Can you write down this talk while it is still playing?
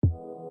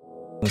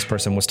This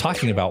person was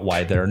talking about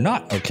why they're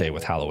not okay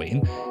with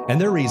Halloween. And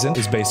their reason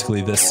is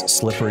basically this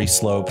slippery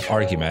slope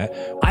argument.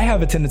 I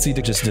have a tendency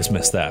to just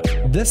dismiss that.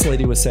 This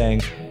lady was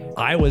saying,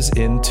 I was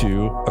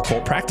into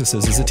occult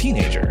practices as a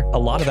teenager. A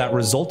lot of that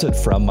resulted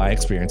from my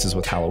experiences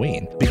with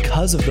Halloween.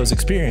 Because of those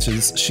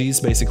experiences, she's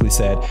basically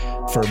said,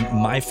 for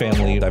my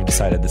family, I've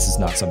decided this is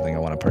not something I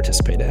want to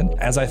participate in.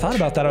 As I thought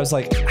about that, I was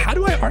like, how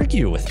do I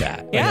argue with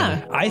that?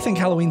 Yeah. I think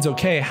Halloween's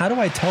okay. How do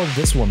I tell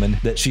this woman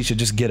that she should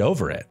just get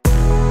over it?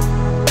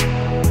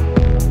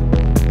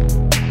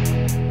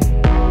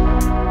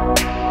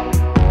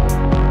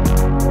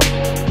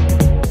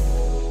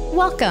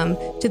 Welcome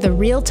to the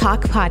Real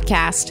Talk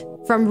Podcast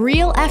from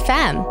Real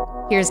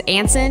FM. Here's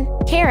Ansen,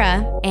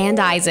 Kara, and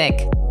Isaac.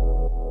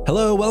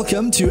 Hello,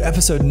 welcome to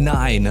episode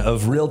 9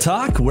 of Real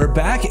Talk. We're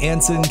back,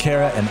 Ansen,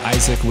 Kara, and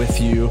Isaac with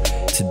you.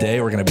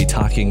 Today we're going to be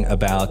talking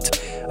about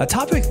a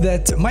topic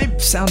that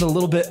might sound a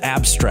little bit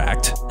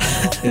abstract.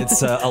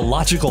 It's a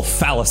logical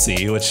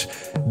fallacy, which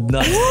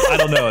I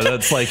don't know.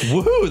 That's like,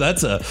 woohoo,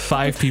 that's a...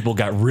 5 people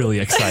got really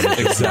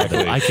excited.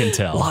 Exactly. I can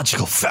tell.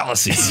 Logical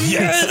fallacies,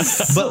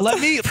 yes. But let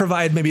me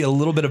provide maybe a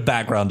little bit of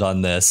background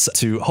on this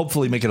to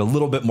hopefully make it a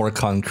little bit more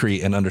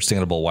concrete and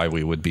understandable why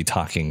we would be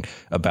talking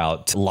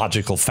about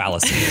logical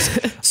fallacies.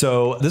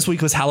 So this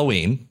week was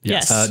Halloween.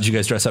 Yes. Did you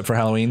guys dress up for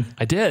Halloween?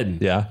 I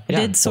did. Yeah? I did,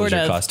 What was sort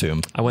your of.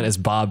 costume? I went as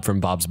Bob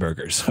from Bob's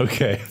Burgers.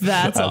 Okay.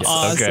 That's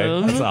awesome.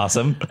 Okay. That's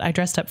awesome. I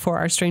dressed up for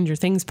our Stranger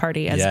Things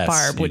party as Yes,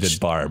 Barb, you which did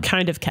Barb,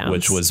 kind of counts.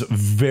 which was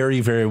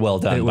very, very well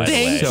done, It by was the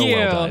way. Thank so you.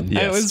 well done.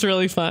 Yes. It was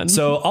really fun.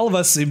 So all of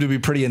us seem to be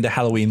pretty into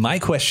Halloween. My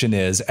question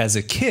is, as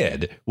a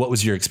kid, what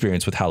was your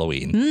experience with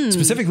Halloween?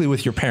 Specifically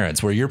with your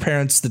parents. Were your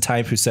parents the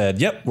type who said,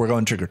 yep, we're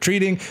going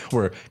trick-or-treating,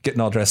 we're getting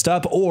all dressed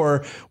up?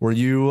 Or were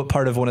you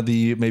part of one of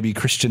the maybe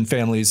Christian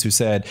families who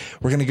said,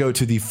 we're going to go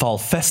to the fall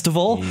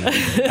festival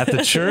at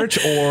the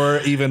church,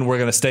 or even we're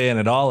going to stay in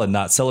it all and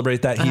not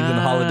celebrate that heathen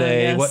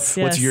holiday? Yes,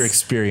 What's your yes.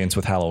 experience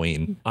with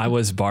Halloween? I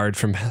was barred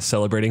from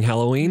celebrating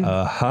Halloween.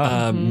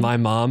 My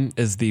mom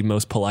is the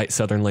most polite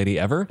Southern lady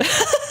ever.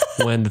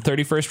 When the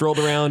 31st rolled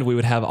around, we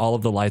would have all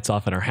of the lights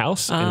off in our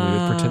house and we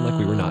would pretend like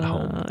we were not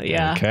home.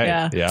 Yeah. Okay,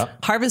 Yeah. yeah.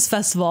 Harvest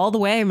Festival all the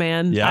way,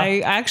 man. Yeah. I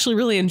actually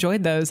really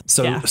enjoyed those.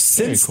 So Yeah.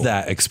 since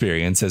that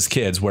experience as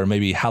kids where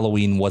maybe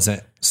Halloween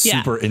wasn't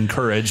super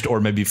encouraged or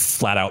maybe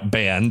flat out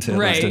banned, at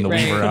least in the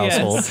Weaver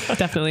household, Yes,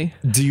 definitely.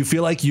 do you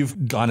feel like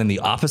you've gone in the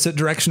opposite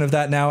direction of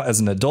that now as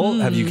an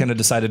adult? Have you kind of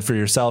decided for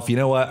yourself, you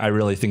know what, I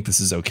really think this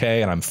is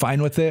okay and I'm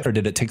fine with it? Or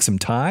did it take some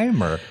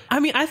time? Or I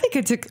mean, I think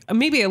it took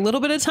maybe a little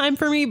bit of time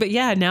for me, but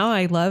yeah, now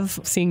I love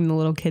seeing the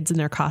little kids in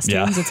their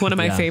costumes. Yeah. It's one of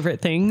my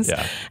favorite things.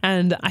 Yeah.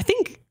 And I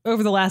think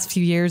over the last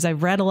few years,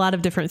 I've read a lot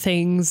of different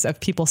things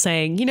of people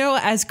saying, you know,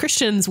 as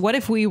Christians, what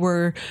if we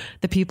were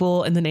the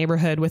people in the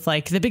neighborhood with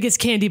like the biggest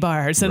candy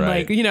bars and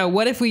Right. like, you know,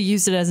 what if we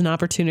used it as an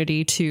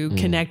opportunity to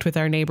connect with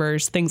our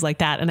neighbors, things like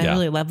that. And I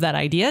really love that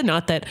idea.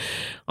 Not that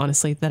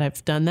honestly that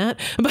I've done that,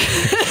 but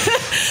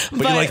you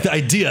like the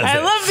idea of I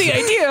it. love the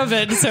idea of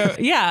it. So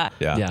yeah.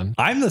 Yeah.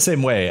 I'm the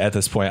same way at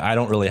this point. I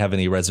don't really have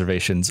any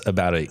reservations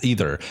about it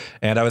either.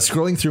 And I was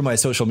scrolling through my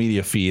social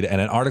media feed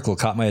and an article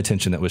caught my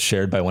attention that was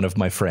shared by one of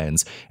my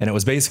friends. And it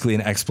was basically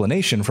an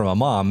explanation from a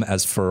mom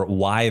as for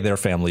why their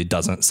family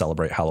doesn't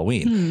celebrate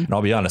Halloween. And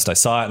I'll be honest, I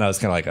saw it and I was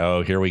kind of like,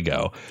 oh, here we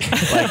go.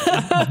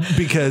 Like,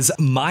 because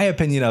my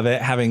opinion of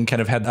it, having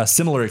kind of had a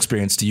similar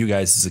experience to you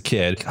guys as a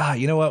kid,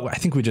 you know what? I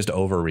think we just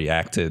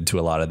overreacted to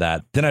a lot of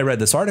that. Then I read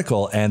this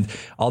article and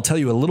I'll tell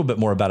you a little bit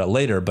more about it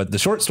later. But the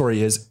short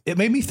story is it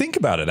made me think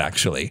about it,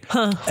 actually.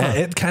 And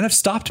it kind of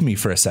stopped me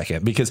for a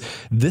second because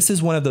this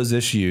is one of those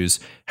issues,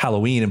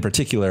 Halloween in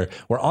particular,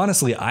 where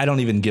honestly, I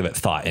don't even give it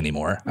thought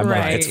anymore. I'm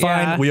like, Right, it's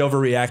fine. yeah. We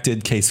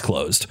overreacted, case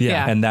closed.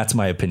 Yeah. And that's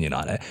my opinion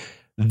on it.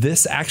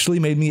 This actually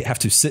made me have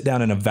to sit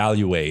down and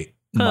evaluate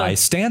my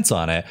stance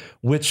on it,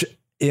 which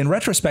in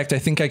retrospect, I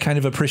think I kind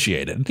of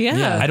appreciated.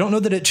 Yeah. I don't know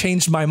that it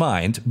changed my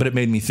mind, but it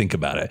made me think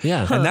about it.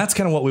 Yeah. And that's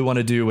kind of what we want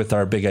to do with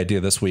our big idea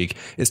this week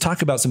is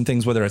talk about some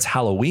things, whether it's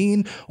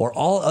Halloween or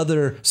all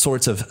other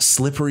sorts of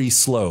slippery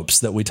slopes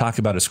that we talk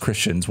about as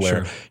Christians,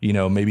 where, you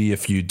know, maybe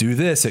if you do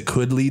this, it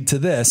could lead to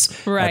this.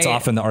 Right. That's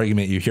often the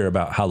argument you hear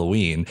about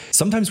Halloween.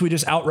 Sometimes we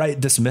just outright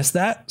dismiss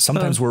that.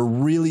 Sometimes we're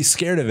really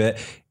scared of it.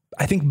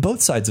 I think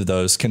both sides of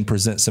those can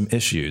present some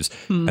issues.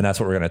 And that's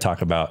what we're going to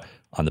talk about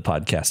on the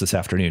podcast this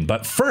afternoon.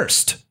 But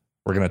first,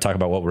 we're going to talk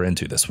about what we're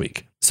into this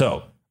week.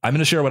 So I'm going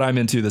to share what I'm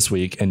into this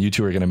week, and you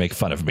two are going to make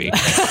fun of me.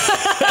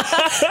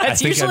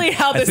 That's usually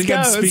how this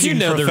goes. I'm speaking You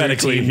know the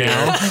prophetically routine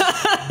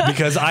now.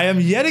 Because I am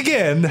yet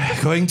again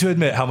going to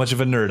admit how much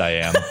of a nerd I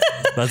am.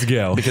 Let's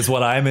go. Because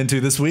what I'm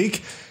into this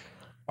week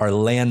are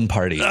LAN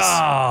parties.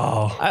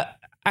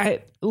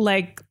 I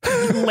like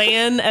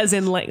land as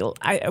in like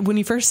when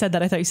you first said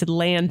that I thought you said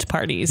land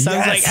parties. So I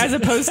was like, as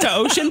opposed to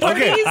ocean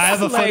parties. Okay, I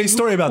have a funny Like,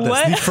 story about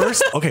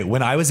this. what?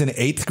 When I was in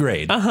 8th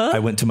grade, I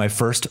went to my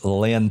first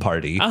LAN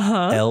party,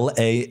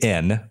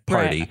 LAN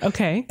party. Right,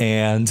 okay.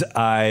 And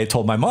I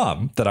told my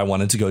mom that I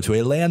wanted to go to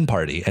a LAN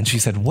party. And she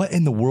said, what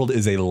in the world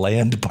is a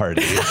land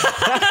party?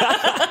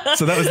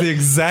 So that was the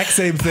exact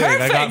same thing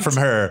I got from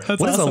her.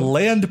 What is a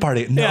land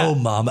party? No,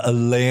 Mom, a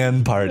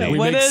land party. We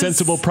make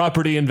sensible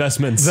property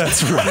investments.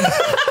 That's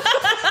right.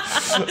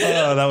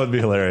 Oh, that would be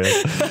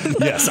hilarious.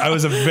 Yes, I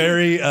was a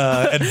very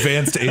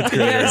advanced 8th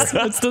grader. Yes,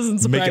 that doesn't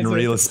surprise making me.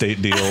 real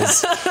estate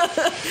deals.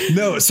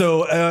 No,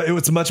 so it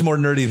was much more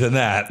nerdy than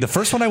that. The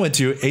first one I went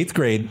to, 8th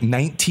grade,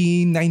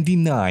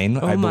 1999,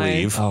 I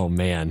believe. Oh,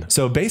 man.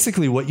 So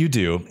basically what you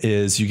do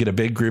is you get a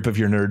big group of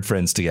your nerd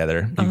friends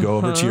together. You go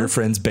over to your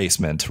friend's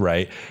basement,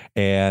 right?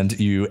 And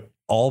you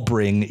all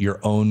bring your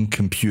own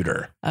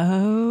computer.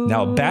 Oh.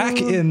 Now, back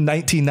in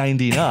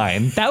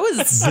 1999,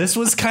 this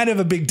was kind of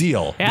a big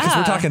deal because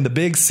we're talking the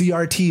big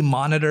CRT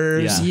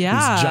monitors, these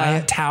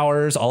giant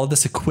towers, all of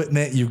this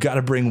equipment you've got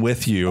to bring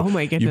with you. Oh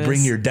my goodness. You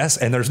bring your desk,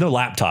 and there's no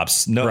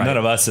laptops. None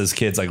of us as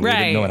kids, we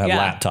didn't know how to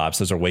have laptops.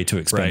 Those are way too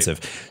expensive.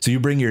 So you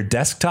bring your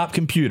desktop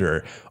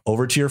computer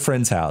over to your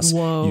friend's house.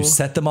 Whoa. You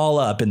set them all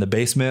up in the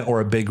basement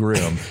or a big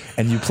room,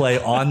 and you play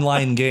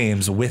online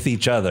games with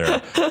each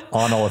other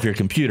on all of your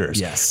computers.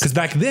 Yes. Because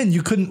back then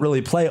you couldn't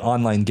really play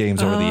online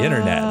games over the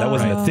internet. That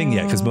wasn't a thing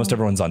yet because most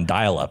everyone's on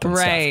dial-up and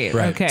stuff. Right.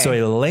 Okay. So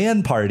a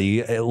LAN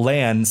party,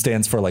 LAN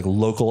stands for like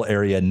local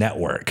area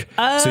network.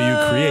 So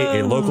you create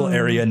a local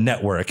area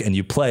network and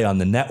you play on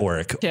the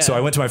network. Yeah. So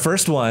I went to my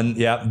first one,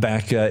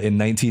 back in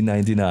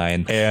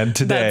 1999. And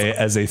today,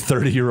 as a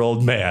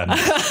 30-year-old man,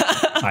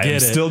 I am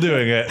still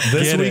doing it.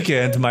 This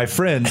weekend, my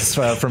friends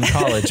from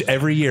college,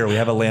 every year we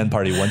have a LAN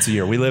party once a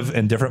year. We live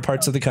in different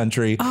parts of the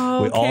country. We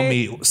all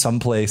meet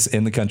someplace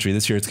in the country.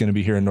 This year it's going to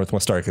be here in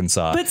Northwest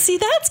Arkansas. But see,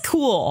 that's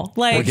cool.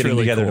 Like, we're getting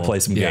really together cool. to play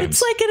some games.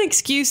 it's like an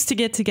excuse to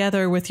get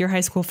together with your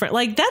high school friend.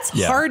 Like, that's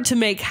hard to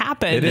make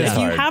happen. It is if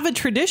you hard. have a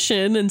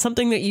tradition and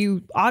something that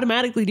you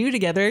automatically do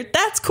together,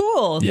 that's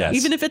cool. Yes.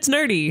 Even if it's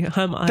nerdy.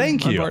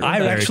 Thank you. I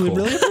actually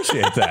really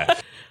appreciate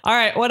that. All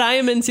right, what I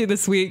am into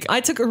this week, I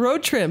took a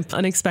road trip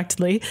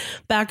unexpectedly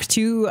back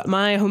to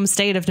my home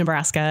state of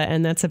Nebraska,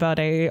 and that's about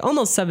a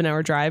almost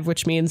 7-hour drive,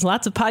 which means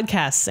lots of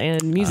podcasts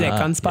and music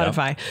on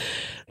Spotify.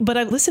 But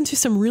I listened to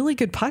some really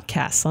good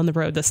podcasts on the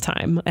road this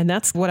time, and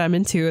that's what I'm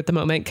into at the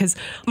moment because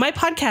my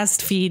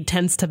podcast feed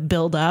tends to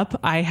build up.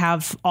 I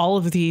have all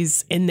of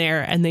these in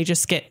there, and they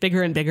just get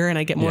bigger and bigger, and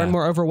I get more and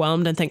more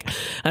overwhelmed and think,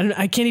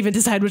 I can't even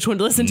decide which one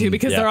to listen to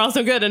because they're all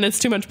so good, and it's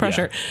too much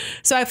pressure.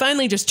 So I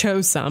finally just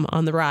chose some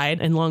on the ride,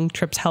 and long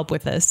trips help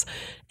with this.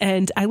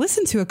 And I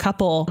listened to a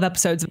couple of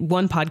episodes,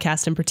 one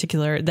podcast in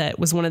particular that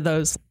was one of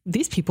those,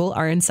 these people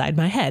are inside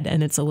my head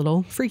and it's a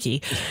little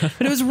freaky,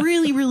 but it was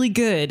really, really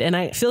good. And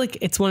I feel like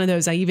it's one of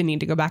those I even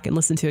need to go back and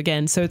listen to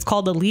again. So it's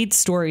called the Lead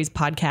Stories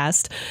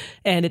podcast.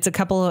 And it's a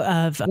couple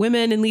of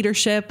women in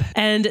leadership.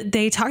 And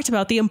they talked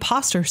about the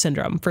imposter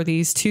syndrome for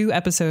these 2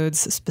 episodes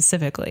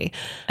specifically.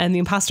 And the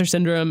imposter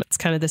syndrome, it's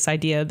kind of this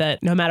idea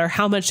that no matter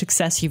how much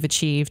success you've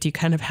achieved, you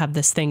kind of have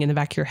this thing in the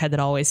back of your head that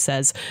always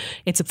says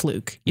it's a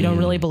fluke. You don't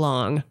really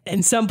belong.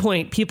 At some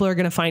point, people are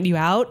going to find you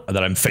out.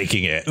 That I'm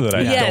faking it, that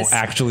I don't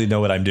actually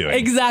know what I'm doing.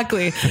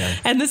 Exactly.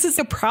 And this is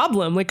a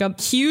problem, like a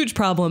huge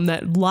problem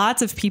that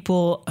lots of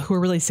people who are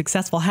really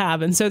successful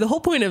have. And so the whole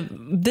point of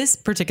this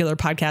particular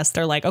podcast,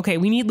 they're like, okay,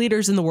 we need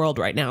leaders in the world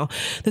right now.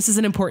 This is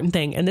an important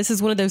thing. And this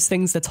is one of those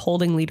things that's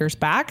holding leaders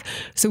back.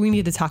 So we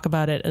need to talk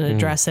about it and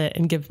address it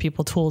and give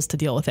people tools to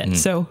deal with it.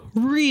 So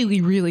really,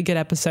 really good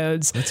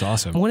episodes. That's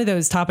awesome. One of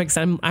those topics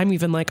I'm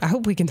even like, I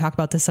hope we can talk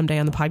about this someday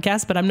on the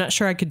podcast, but I'm not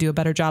sure I could do a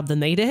better job than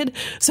they did.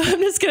 So I'm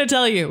just going to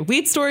tell you,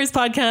 Lead Stories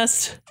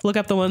podcast, look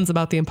up the ones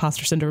about the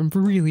imposter syndrome.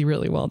 Really,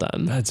 really well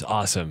done. That's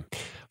awesome.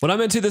 What I'm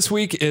into this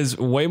week is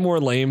way more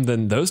lame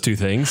than those 2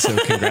 things. So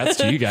congrats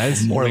to you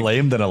guys. More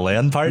lame than a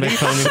LAN party? Make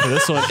fun of me for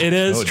this one. It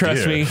is,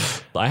 trust dear. me.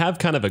 I have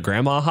kind of a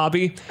grandma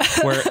hobby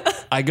where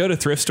I go to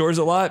thrift stores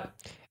a lot.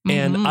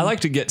 And I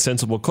like to get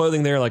sensible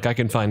clothing there. Like I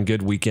can find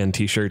good weekend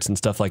t-shirts and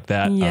stuff like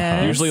that.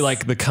 Yes. Usually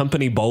like the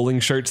company bowling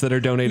shirts that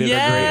are donated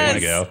are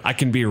great. Yes. I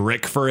can be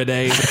Rick for a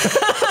day.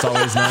 It's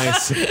always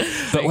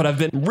nice. But what I've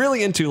been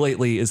really into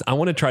lately is I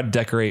want to try to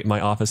decorate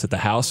my office at the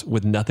house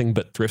with nothing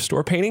but thrift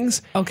store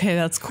paintings. Okay,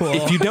 that's cool.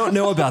 If you don't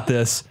know about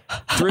this,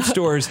 thrift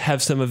stores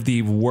have some of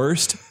the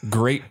worst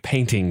great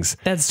paintings.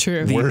 That's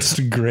true.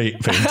 Worst great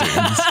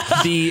paintings.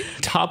 The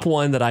top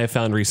one that I have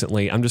found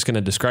recently, I'm just going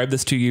to describe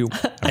this to you.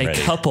 A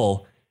ready.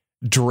 couple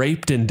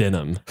draped in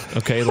denim.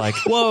 Okay, like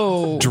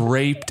Whoa.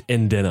 draped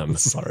in denim.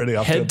 It's already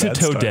off to a Head to bad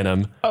toe start.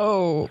 denim.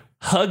 Oh.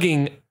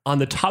 Hugging on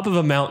the top of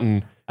a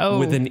mountain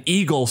with an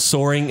eagle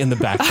soaring in the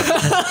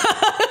background.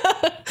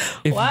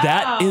 If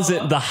that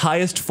isn't the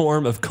highest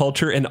form of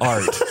culture and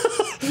art,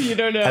 You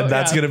don't know. And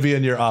that's going to be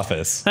in your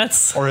office.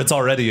 Or it's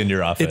already in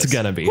your office. it's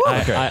going to be.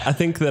 I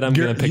think that I'm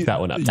going to pick that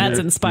one up. That's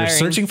inspiring. You're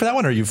searching for that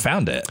one or you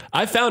found it?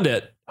 I found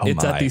it.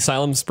 It's my. at the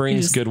Siloam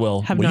Springs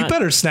Goodwill. have Well, you not-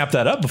 better snap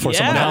that up before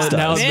someone Yeah. else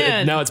does.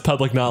 Man. Now it's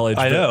public knowledge.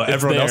 I know. but it's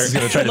Everyone there. else is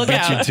going to try to Look beat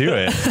out. you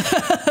to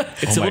it.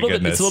 It's a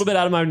little bit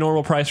out of my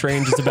normal price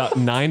range. It's about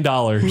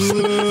 $9.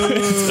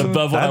 It's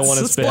above what I want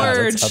to spend.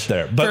 Splurge. Up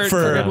there. But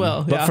for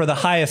Goodwill, for the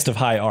highest of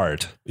high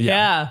art.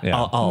 Yeah.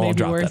 I'll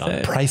drop that on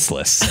it.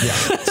 Priceless.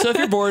 Yeah. So if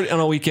you're bored on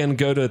a weekend,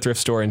 go to a thrift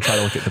store and try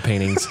to look at the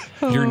paintings.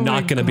 You're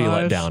not going to be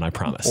let down, I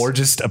promise. Or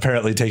just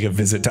apparently take a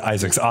visit to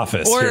Isaac's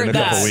office here in a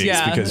couple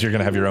weeks because you're going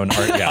to have your own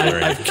art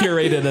gallery. I've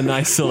curated a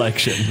nice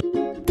selection.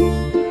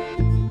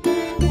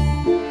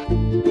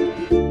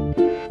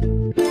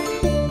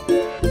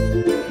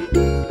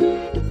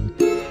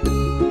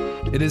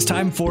 It is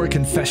time for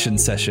confession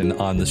session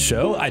on the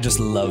show. I just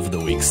love the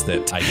weeks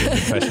that I do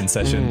confession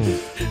session.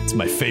 It's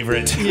my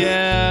favorite.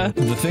 Yeah.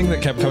 The thing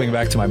that kept coming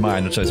back to my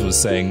mind, which I was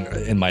saying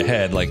in my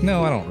head, like,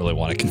 no, I don't really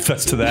want to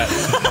confess to that,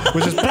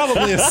 which is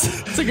probably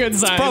it's a good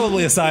sign. It's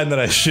probably a sign that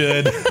I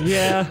should.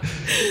 Yeah.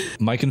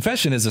 My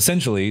confession is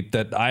essentially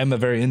that I am a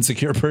very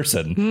insecure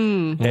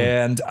person.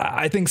 And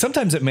I think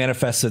sometimes it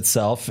manifests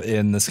itself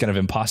in this kind of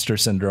imposter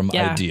syndrome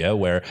idea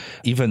where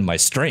even my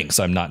strengths,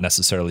 I'm not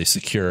necessarily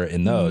secure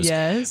in those.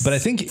 Yes. But I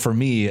think for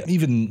me,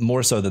 even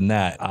more so than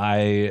that,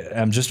 I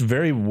am just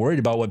very worried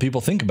about what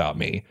people think about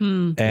me.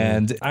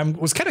 And I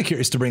was kind of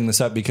curious to bring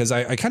this up because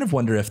I kind of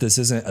wonder if this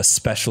isn't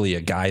especially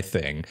a guy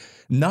thing.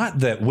 Not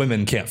that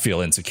women can't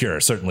feel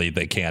insecure. Certainly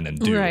they can and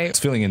do. Right.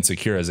 Feeling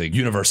insecure is a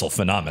universal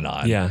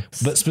phenomenon. Yeah.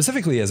 But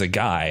specifically as a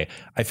guy,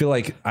 I feel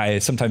like I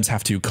sometimes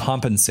have to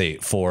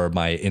compensate for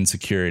my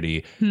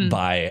insecurity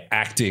by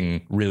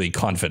acting really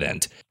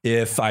confident.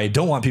 If I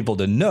don't want people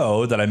to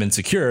know that I'm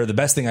insecure, the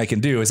best thing I can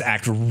do is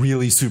act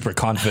really super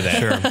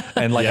confident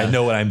and like I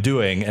know what I'm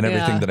doing and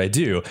everything that I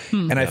do.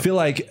 And I feel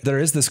like there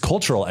is this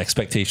cultural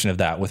expectation of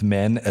that with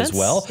men as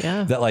well,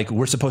 that like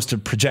we're supposed to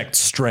project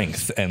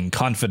strength and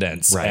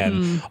confidence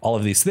and all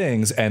of these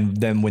things. And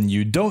then when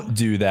you don't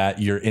do that,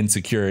 your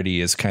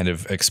insecurity is kind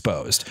of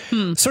exposed.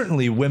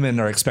 Certainly women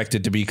are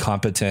expected to be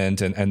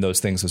competent and those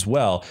things as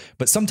well.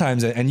 But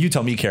sometimes, and you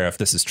tell me, Kara, if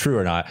this is true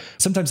or not,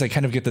 sometimes I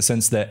kind of get the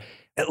sense that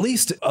at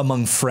least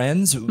among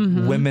friends,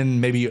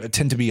 women maybe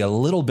tend to be a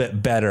little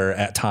bit better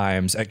at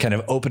times at kind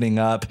of opening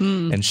up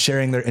and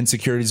sharing their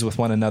insecurities with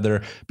one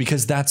another,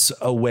 because that's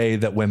a way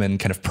that women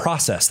kind of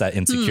process that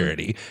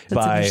insecurity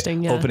by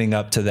opening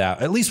up to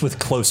that, at least with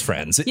close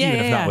friends, even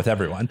if not with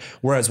everyone.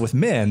 Whereas with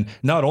men,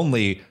 not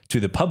only to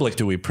the public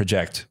do we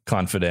project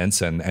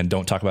confidence and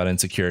don't talk about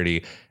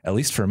insecurity, at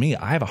least for me,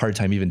 I have a hard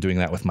time even doing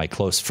that with my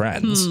close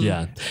friends.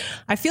 Yeah.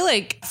 I feel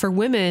like for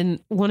women,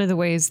 one of the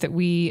ways that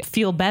we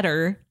feel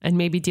better and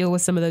maybe deal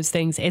with some of those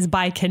things is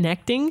by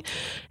connecting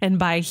and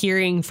by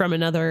hearing from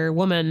another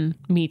woman,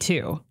 me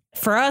too.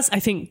 For us, I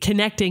think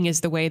connecting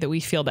is the way that we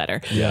feel better.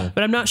 Yeah.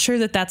 But I'm not sure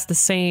that that's the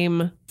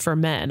same for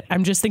men.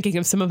 I'm just thinking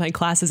of some of my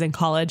classes in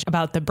college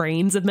about the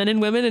brains of men and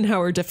women and how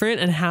we're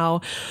different, and how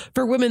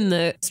for women,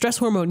 the stress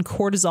hormone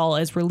cortisol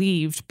is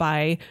relieved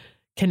by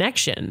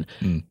connection.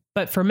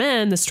 But for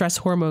men, the stress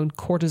hormone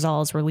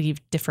cortisol is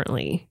relieved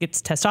differently.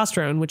 It's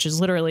testosterone, which is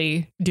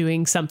literally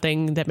doing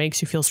something that makes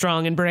you feel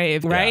strong and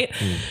brave, right?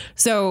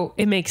 So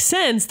it makes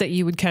sense that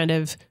you would kind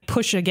of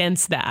push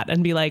against that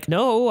and be like,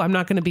 no, I'm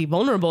not going to be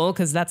vulnerable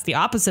because that's the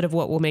opposite of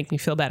what will make me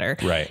feel better.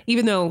 Right.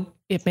 Even though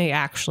it may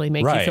actually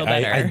make you feel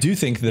better. I do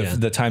think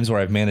that the times where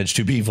I've managed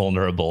to be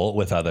vulnerable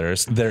with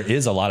others, there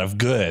is a lot of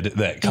good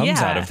that comes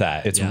out of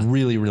that. It's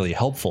really, really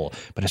helpful,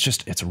 but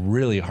it's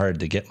really hard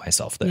to get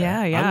myself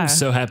there. I'm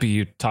so happy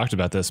you talked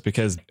about this,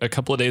 because a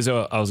couple of days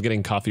ago, I was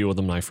getting coffee with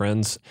one of my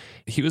friends.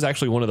 He was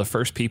actually one of the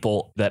first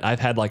people that I've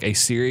had like a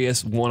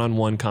serious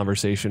one-on-one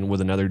conversation with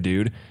another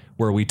dude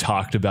where we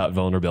talked about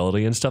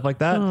vulnerability and stuff like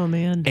that. Oh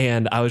man.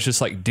 And I was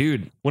just like,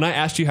 dude, when I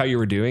asked you how you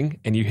were doing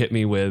and you hit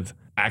me with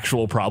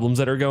actual problems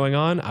that are going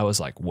on, I was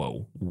like,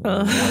 whoa,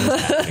 what is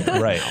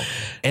happening right now?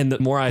 And the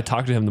more I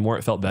talked to him, the more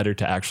it felt better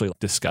to actually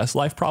discuss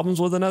life problems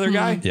with another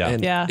guy.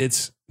 And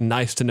it's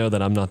nice to know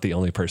that I'm not the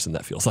only person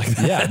that feels like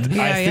that.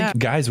 I think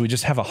guys, we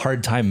just have a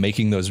hard time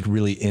making those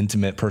really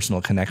intimate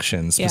personal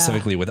connections,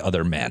 specifically with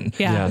other men.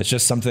 It's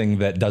just something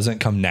that doesn't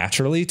come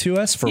naturally to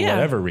us for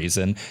whatever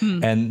reason.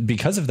 And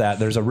because of that,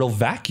 there's a real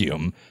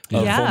vacuum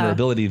of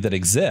vulnerability that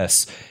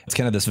exists. It's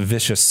kind of this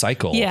vicious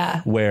cycle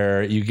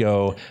where you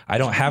go, I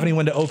don't have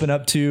anyone to open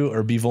up to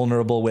or be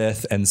vulnerable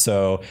with. And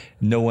so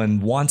no one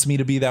wants me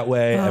to be that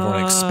way.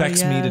 Everyone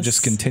expects me to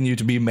just continue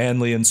to be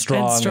manly and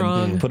strong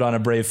and put on a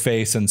brave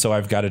face. And so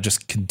I've got to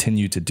just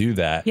continue to do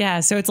that. Yeah.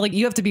 So it's like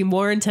you have to be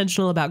more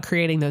intentional about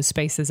creating those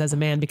spaces as a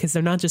man, because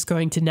they're not just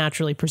going to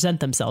naturally present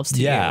themselves to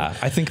you. Yeah,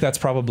 I think that's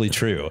probably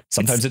true.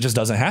 Sometimes it just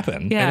doesn't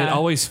happen. And it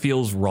always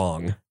feels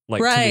wrong.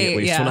 Like to me, at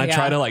least when I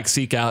try to like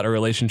seek out a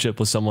relationship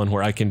with someone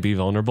where I can be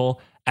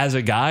vulnerable, as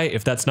a guy,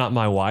 if that's not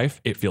my wife,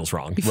 it feels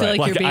wrong. You feel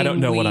like I don't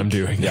know what I'm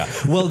doing.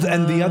 Well,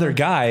 and the other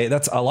guy,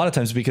 that's a lot of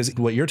times because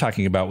what you're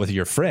talking about with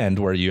your friend,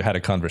 where you had a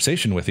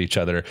conversation with each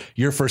other,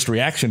 your first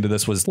reaction to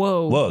this was,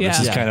 whoa,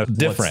 this is kind of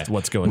different.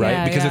 What's going on?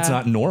 Right. Because it's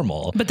not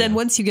normal. But then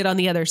once you get on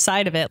the other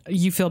side of it,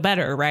 you feel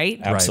better, right?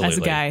 Absolutely. As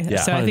a guy.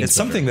 Yeah. So I think it's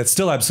something that's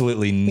still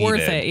absolutely needed.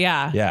 Worth it.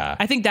 Yeah.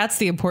 I think that's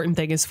the important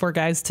thing, is for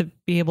guys to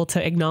be able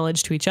to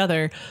acknowledge to each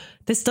other,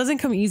 this doesn't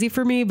come easy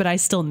for me, but I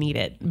still need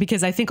it,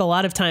 because I think a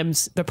lot of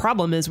times the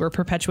problem is we're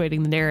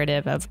perpetuating the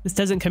narrative of this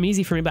doesn't come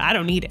easy for me, but I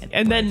don't need it.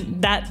 And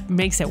then that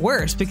makes it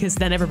worse, because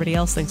then everybody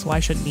else thinks, well, I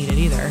shouldn't need it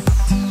either.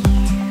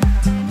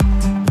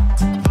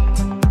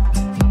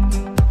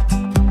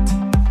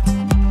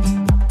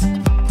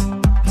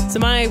 So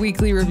my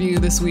weekly review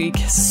this week,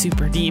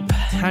 super deep.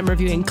 I'm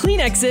reviewing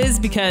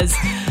Kleenexes because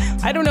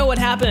I don't know what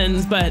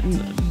happened, but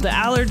the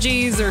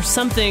allergies or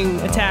something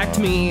attacked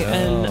me,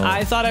 and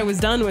I thought I was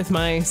done with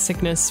my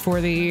sickness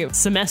for the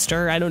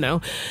semester. I don't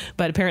know,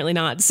 but apparently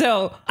not.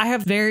 So I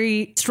have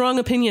very strong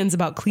opinions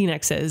about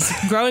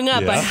Kleenexes. Growing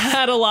up, I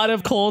had a lot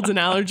of colds and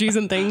allergies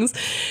and things,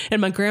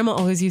 and my grandma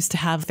always used to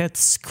have that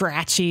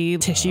scratchy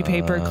tissue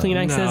paper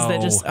Kleenexes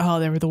that just,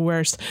 they were the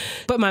worst.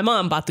 But my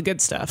mom bought the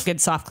good stuff, good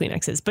soft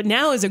Kleenexes. But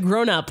now as a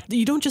grown up,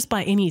 you don't just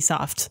buy any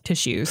soft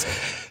tissues.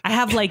 I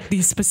have like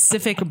the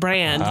specific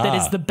brand that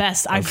is the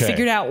best. I've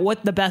figured out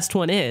what the best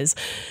one is,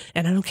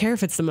 and I don't care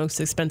if it's the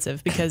most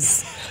expensive,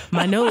 because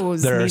my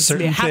nose there needs are to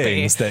be certain happy.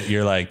 things that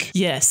you're like,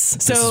 yes,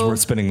 this is worth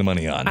spending the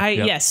money on.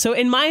 Yes. So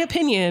in my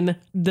opinion,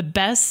 the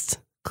best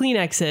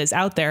Kleenexes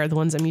out there, the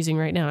ones I'm using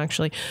right now,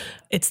 actually,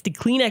 it's the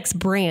Kleenex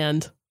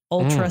brand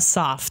Ultra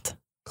Soft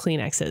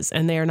Kleenexes,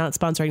 and they are not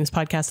sponsoring this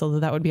podcast, although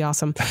that would be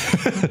awesome.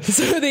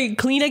 So the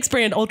Kleenex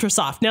brand Ultra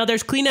Soft. Now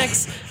there's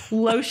Kleenex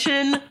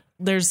lotion.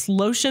 There's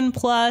Lotion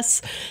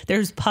Plus.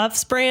 There's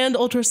Puffs brand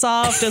Ultra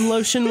Soft and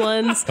lotion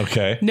ones.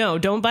 Okay. No,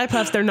 don't buy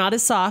Puffs. They're not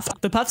as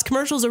soft. The Puffs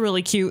commercials are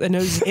really cute. A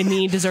nose in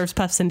need deserves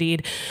Puffs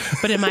indeed.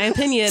 But in my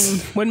opinion,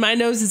 when my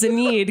nose is in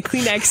need,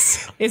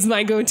 Kleenex is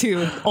my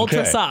go-to.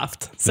 Ultra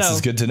Soft. So this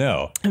is good to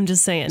know. I'm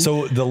just saying.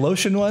 So the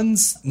lotion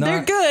ones,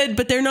 they're good,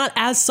 but they're not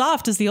as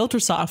soft as the Ultra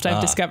Soft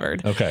I've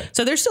discovered. Okay.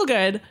 So they're still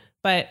good,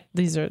 but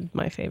these are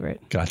my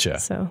favorite. Gotcha.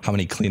 So how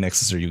many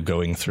Kleenexes are you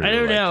going through? I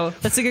don't know.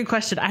 That's a good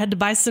question. I had to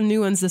buy some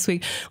new ones this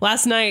week.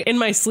 Last night in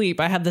my sleep,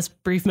 I had this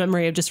brief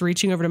memory of just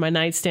reaching over to my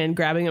nightstand,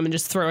 grabbing them and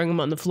just throwing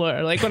them on the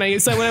floor. Like when I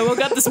woke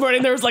up this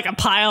morning, there was like a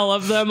pile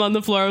of them on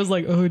the floor. I was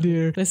like, oh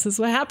dear, this is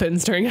what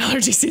happens during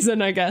allergy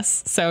season, I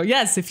guess. So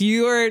yes, if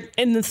you are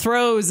in the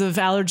throes of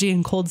allergy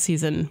and cold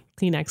season,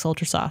 Kleenex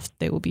Ultra Soft,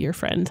 they will be your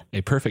friend. A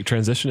perfect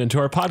transition into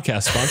our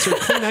podcast sponsor,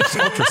 Kleenex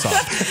Ultra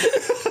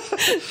Soft.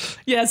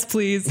 Yes,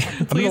 please.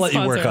 I'm going to let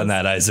you work on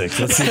that, Isaac.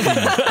 Let's see if you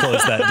can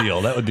close that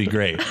deal. That would be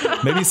great.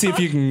 Maybe see if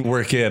you can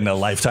work in a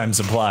lifetime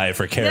supply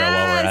for Kara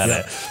while we're at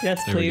it.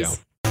 Yes, There we please.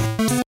 go.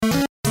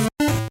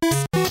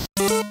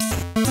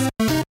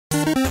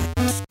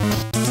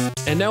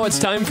 And now it's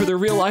time for the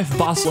real life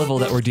boss level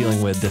that we're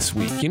dealing with this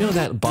week. You know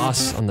that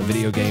boss on the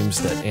video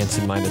games that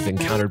Ansen might have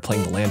encountered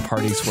playing the LAN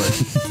parties where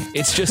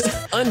it's just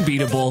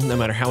unbeatable no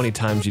matter how many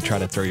times you try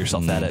to throw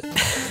yourself at it.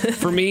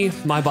 For me,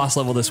 my boss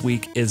level this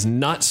week is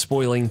not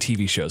spoiling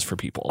TV shows for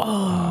people.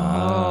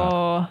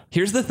 Oh.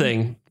 Here's the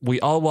thing. We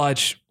all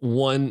watch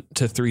 1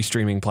 to 3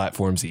 streaming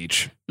platforms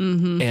each.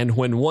 Mm-hmm. And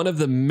when one of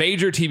the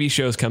major TV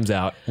shows comes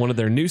out, one of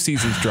their new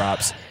seasons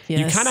drops,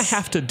 you kind of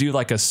have to do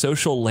like a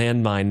social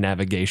landmine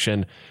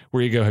navigation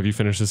where you go, have you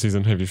finished the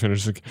season? Have you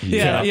finished the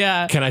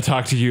Yeah. Can I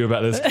talk to you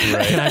about this?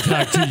 Right. Can I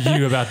talk to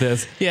you about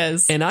this?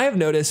 Yes. And I have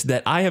noticed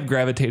that I have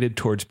gravitated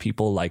towards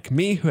people like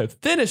me who have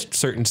finished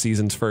certain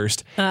seasons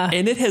first.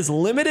 And it has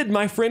limited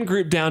my friend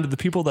group down to the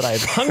people that I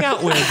have hung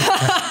out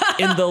with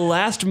in the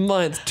last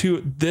month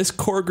to this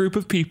core group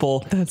of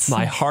people. That's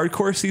my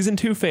hardcore season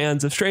 2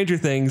 fans of Stranger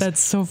Things. That's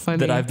so funny.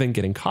 That I've been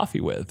getting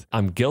coffee with.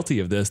 I'm guilty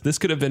of this. This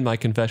could have been my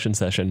confession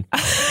session.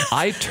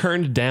 I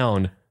turned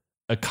down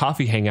a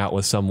coffee hangout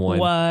with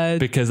someone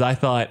because I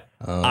thought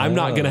I'm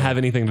not going to have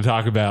anything to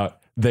talk about.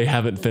 They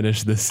haven't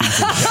finished this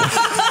season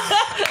yet.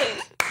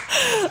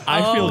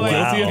 I feel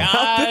guilty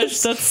about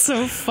this. That's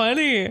so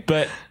funny.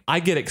 But I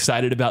get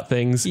excited about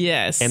things.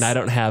 Yes. And I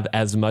don't have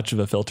as much of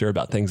a filter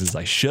about things as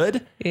I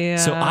should. Yeah.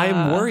 So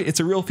I'm worried. It's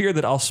a real fear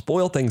that I'll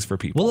spoil things for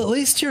people. Well, at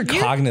least you're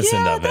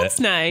cognizant of it. That's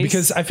nice.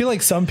 Because I feel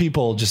like some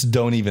people just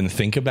don't even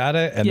think about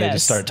it and they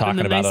just start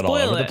talking about it all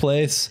over the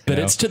place. But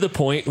it's to the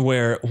point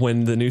where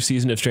when the new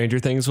season of Stranger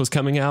Things was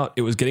coming out,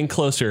 it was getting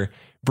closer.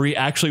 Brie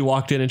actually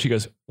walked in and she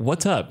goes,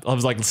 "What's up?" I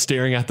was like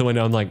staring out the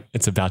window. I'm like,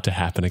 it's about to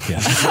happen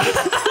again.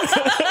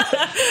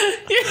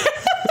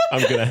 I'm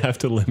going to have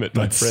to limit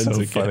my friends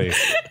so again. Funny.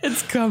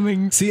 It's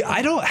coming. See,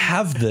 I don't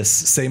have this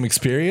same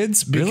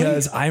experience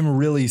because I'm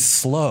really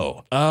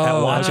slow at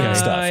watching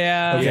stuff.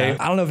 Yeah. Okay. Yeah.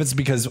 I don't know if it's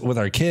because with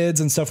our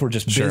kids and stuff, we're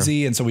just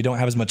busy and so we don't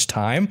have as much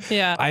time.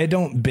 Yeah. I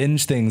don't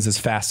binge things as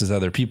fast as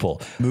other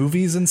people.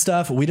 Movies and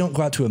stuff, we don't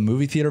go out to a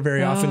movie theater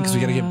very often because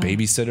we got to get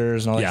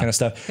babysitters and all that kind of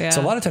stuff. Yeah.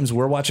 So a lot of times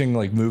we're watching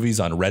like movies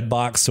on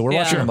Redbox. So we're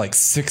watching them like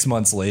 6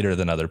 months later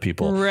than other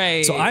people.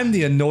 Right. So I'm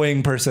the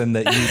annoying person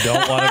that you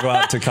don't want to go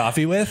out to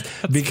coffee with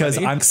because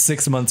funny. I'm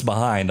 6 months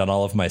behind on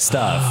all of my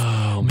stuff.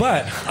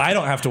 But I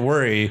don't have to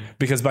worry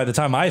because by the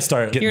time I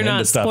start getting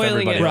into stuff,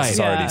 everybody else has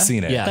already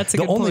seen it. Yeah. That's a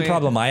the good only point.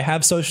 problem I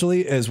have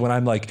socially is when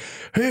I'm like,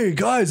 hey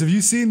guys, have you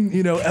seen,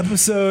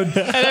 episode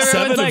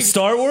 7 like, of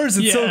Star Wars?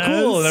 It's so yes.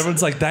 cool. And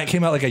everyone's like, that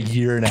came out like a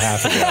year and a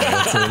half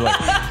ago. So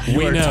like,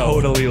 We we're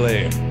know. totally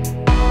late.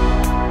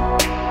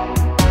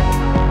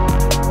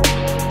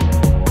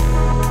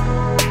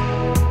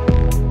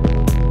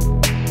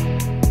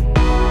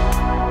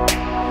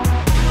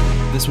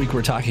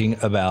 we're talking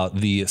about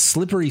the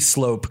slippery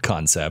slope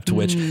concept,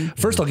 which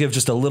first I'll give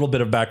just a little bit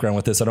of background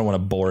with this. I don't want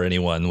to bore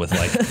anyone with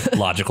like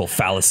logical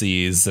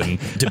fallacies and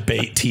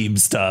debate team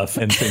stuff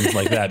and things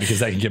like that,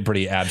 because that can get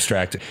pretty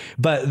abstract.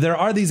 But there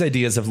are these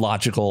ideas of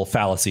logical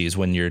fallacies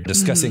when you're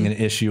discussing an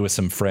issue with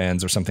some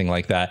friends or something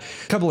like that.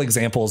 A couple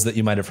examples that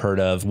you might have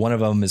heard of. One of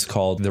them is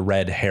called the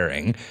red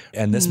herring.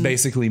 And this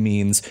basically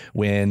means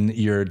when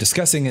you're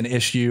discussing an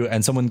issue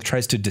and someone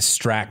tries to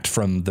distract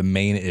from the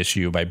main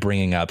issue by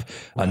bringing up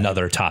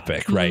another topic,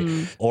 right?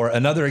 Or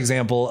another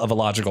example of a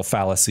logical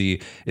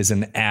fallacy is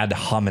an ad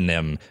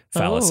hominem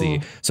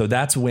fallacy. So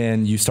that's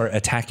when you start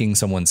attacking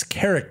someone's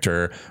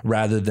character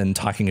rather than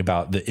talking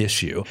about the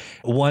issue.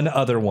 One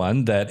other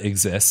one that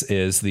exists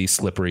is the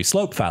slippery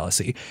slope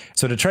fallacy.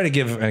 So to try to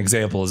give an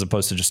example as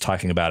opposed to just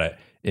talking about it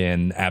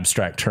in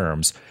abstract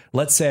terms,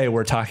 let's say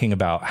we're talking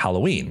about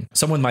Halloween.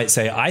 Someone might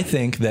say, I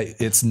think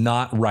that it's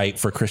not right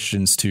for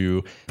Christians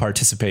to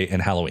participate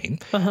in Halloween.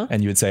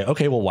 And you would say,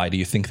 okay, well, why do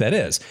you think that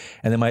is?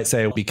 And they might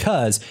say,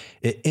 because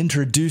it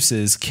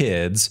introduces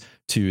kids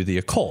to the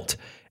occult.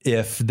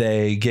 If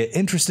they get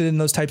interested in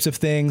those types of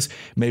things,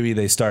 maybe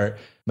they start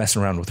messing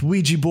around with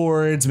Ouija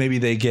boards. Maybe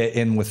they get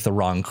in with the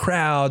wrong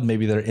crowd.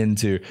 Maybe they're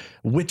into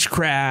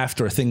witchcraft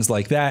or things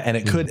like that. And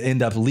it could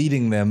end up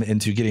leading them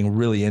into getting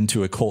really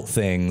into occult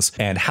things.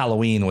 And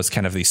Halloween was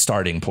kind of the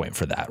starting point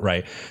for that,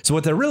 right? So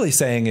what they're really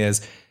saying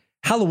is,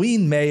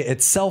 Halloween may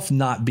itself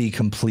not be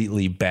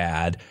completely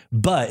bad,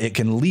 but it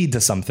can lead to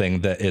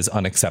something that is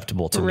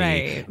unacceptable to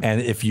me.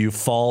 And if you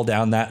fall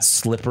down that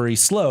slippery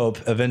slope,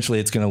 eventually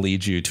it's going to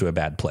lead you to a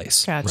bad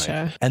place.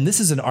 Gotcha. And this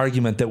is an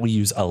argument that we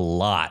use a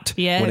lot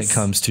when it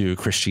comes to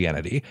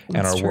Christianity and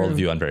our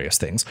worldview on various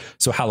things.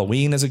 So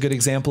Halloween is a good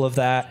example of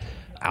that.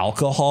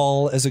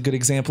 Alcohol is a good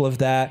example of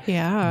that.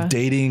 Yeah.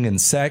 Dating and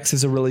sex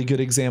is a really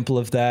good example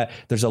of that.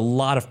 There's a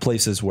lot of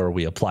places where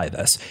we apply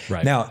this.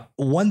 Now,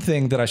 one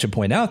thing that I should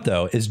point out,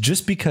 though, is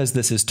just because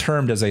this is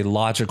termed as a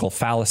logical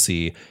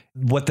fallacy,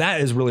 what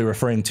that is really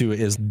referring to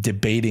is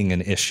debating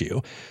an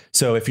issue.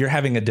 So if you're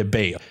having a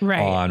debate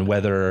on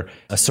whether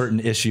a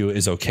certain issue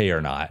is okay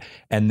or not,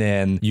 and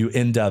then you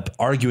end up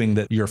arguing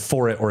that you're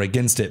for it or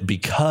against it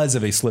because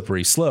of a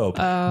slippery slope,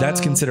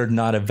 that's considered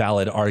not a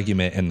valid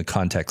argument in the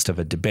context of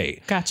a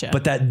debate. Gotcha.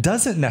 But that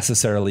doesn't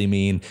necessarily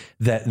mean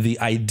that the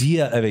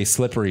idea of a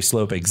slippery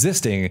slope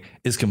existing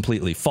is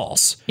completely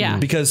false.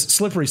 Because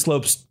slippery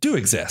slopes do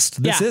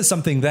exist. This is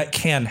something that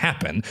can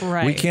happen.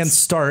 We can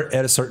start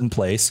at a certain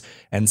place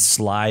and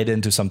slide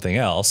into something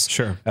else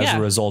as a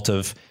result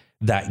of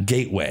that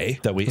gateway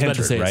that we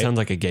entered, right? It sounds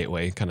like a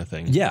gateway kind of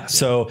thing.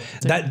 So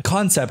that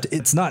concept,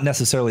 it's not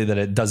necessarily that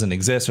it doesn't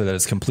exist or that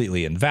it's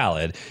completely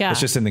invalid. It's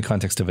just in the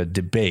context of a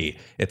debate.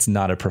 It's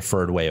not a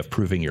preferred way of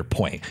proving your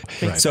point.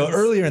 So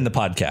earlier in the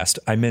podcast,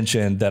 I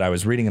mentioned that I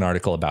was reading an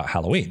article about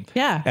Halloween.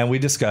 And we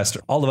discussed,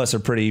 all of us are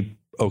pretty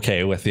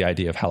okay with the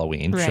idea of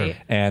Halloween.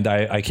 And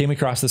I came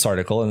across this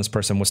article, and this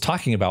person was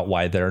talking about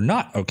why they're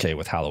not okay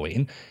with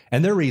Halloween.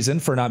 And their reason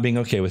for not being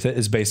okay with it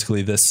is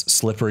basically this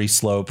slippery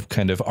slope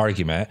kind of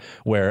argument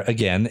where,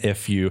 again,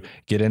 if you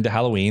get into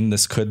Halloween,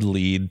 this could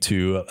lead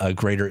to a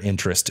greater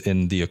interest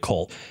in the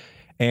occult.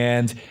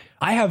 And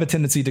I have a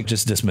tendency to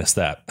just dismiss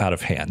that out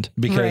of hand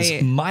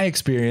because my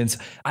experience,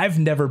 I've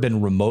never been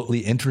remotely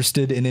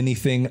interested in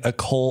anything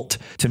occult.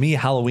 To me,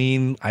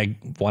 Halloween, I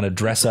want to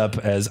dressed up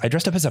as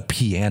a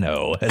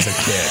piano as a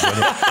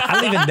kid. I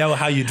don't even know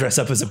how you dress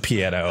up as a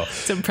piano.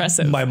 It's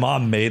impressive. My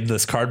mom made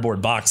this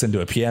cardboard box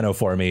into a piano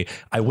for me.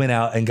 I went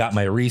out and got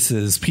my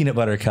Reese's peanut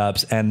butter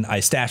cups and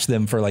I stashed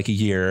them for like a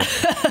year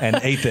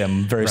and ate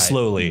them very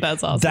slowly.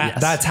 That's awesome.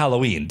 That's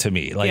Halloween to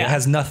me. Like it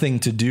has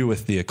nothing to do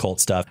with the occult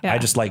stuff. I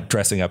just like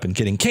dressing up and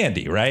getting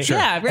candy, right?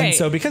 And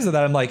so because of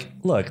that, I'm like,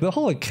 look, the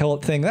whole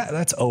occult thing,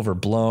 that's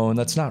overblown.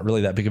 That's not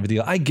really that big of a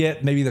deal. I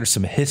get maybe there's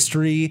some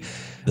history,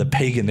 the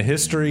pagan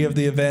history of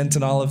the event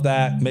and all of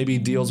that maybe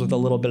deals with a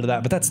little bit of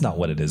that, but that's not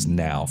what it is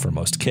now for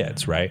most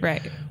kids,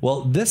 right?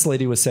 Well, this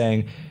lady was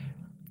saying,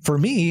 for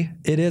me,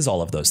 it is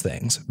all of those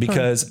things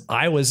because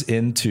I was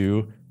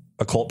into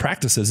occult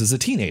practices as a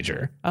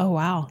teenager. Oh,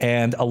 wow.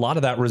 And a lot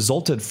of that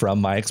resulted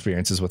from my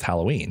experiences with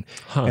Halloween.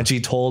 And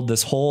she told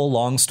this whole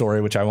long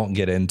story, which I won't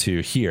get into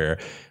here,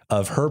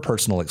 of her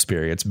personal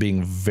experience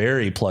being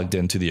very plugged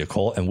into the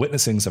occult and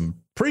witnessing some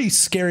pretty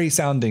scary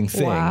sounding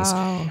things.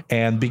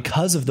 And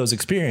because of those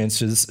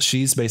experiences,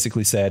 she's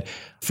basically said,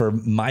 for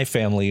my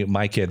family,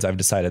 my kids, I've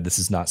decided this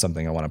is not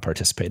something I want to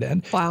participate in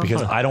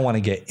because I don't want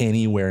to get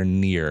anywhere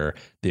near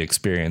the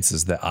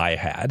experiences that I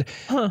had.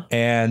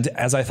 And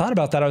as I thought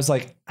about that, I was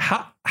like,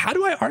 how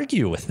do I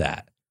argue with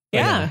that?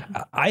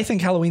 I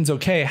think Halloween's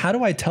okay. How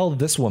do I tell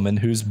this woman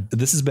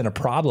this has been a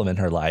problem in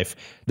her life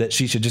that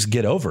she should just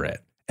get over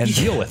it and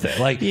deal with it?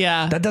 Like,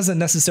 that doesn't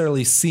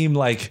necessarily seem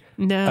like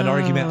an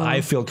argument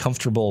I feel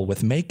comfortable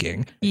with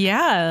making.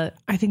 I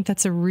think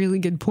that's a really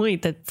good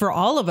point that for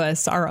all of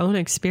us, our own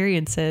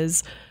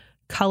experiences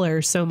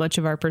color so much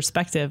of our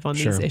perspective on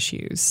these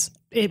issues.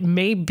 It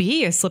may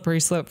be a slippery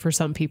slope for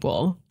some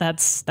people.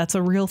 That's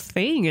a real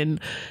thing. And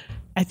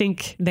I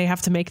think they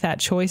have to make that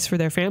choice for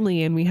their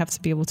family, and we have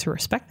to be able to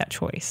respect that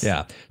choice.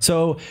 Yeah.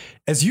 So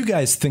as you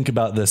guys think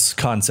about this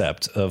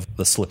concept of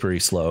the slippery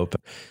slope,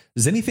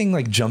 does anything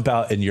like jump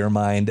out in your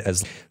mind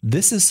as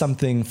this is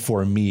something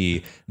for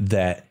me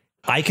that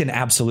I can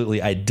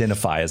absolutely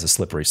identify as a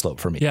slippery slope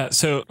for me? Yeah.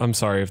 So I'm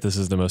sorry if this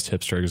is the most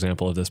hipster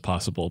example of this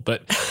possible,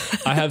 but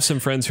I have some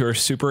friends who are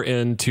super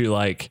into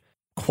like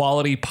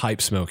quality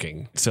pipe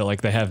smoking. So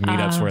like they have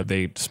meetups where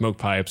they smoke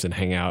pipes and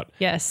hang out.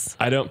 Yes.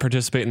 I don't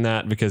participate in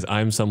that because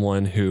I'm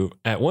someone who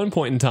at one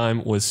point in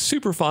time was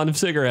super fond of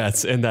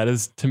cigarettes. And that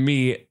is to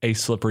me a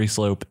slippery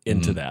slope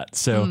into that.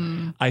 So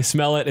I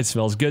smell it. It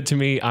smells good to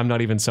me. I'm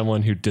not even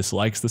someone who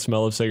dislikes the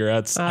smell of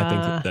cigarettes. I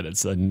think that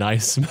it's a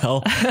nice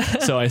smell.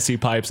 So I see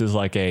pipes as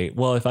like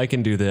well, if I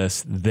can do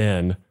this,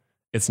 then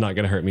it's not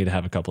going to hurt me to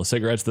have a couple of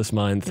cigarettes this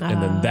month.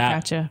 And then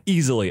that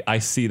easily, I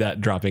see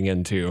that dropping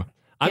into.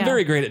 I'm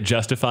very great at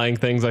justifying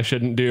things I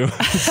shouldn't do.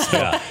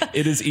 So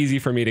it is easy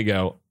for me to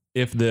go,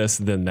 if this,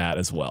 then that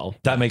as well.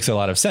 That makes a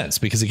lot of sense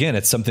because, again,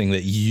 it's something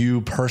that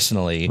you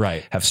personally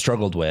have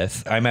struggled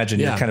with. I imagine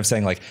you're kind of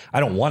saying like,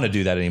 I don't want to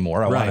do that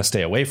anymore. I want to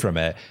stay away from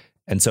it.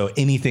 And so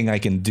anything I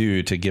can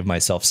do to give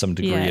myself some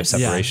degree of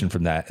separation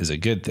from that is a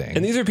good thing.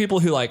 And these are people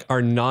who like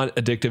are not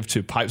addictive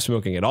to pipe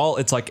smoking at all.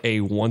 It's like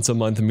a once a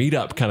month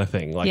meetup kind of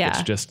thing. Like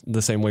it's just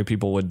the same way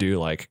people would do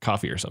like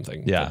coffee or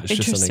something. Yeah. But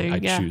it's just something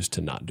I choose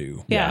to not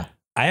do. Yeah.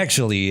 I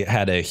actually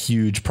had a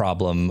huge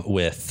problem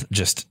with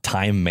just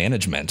time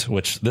management,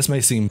 which this may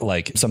seem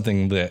like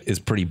something that is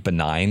pretty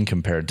benign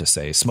compared to,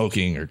 say,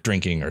 smoking or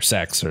drinking or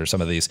sex or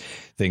some of these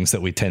things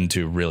that we tend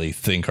to really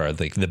think are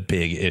like the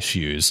big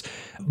issues.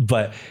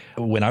 But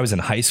when I was in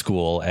high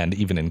school and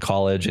even in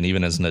college and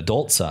even as an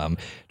adult,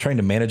 trying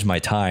to manage my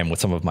time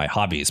with some of my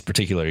hobbies,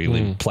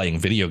 particularly playing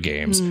video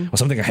games, was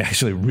something I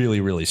actually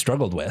really, really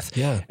struggled with.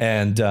 Yeah.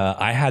 And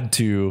I had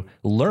to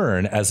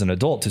learn as an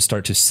adult to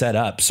start to set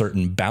up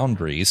certain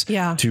boundaries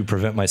to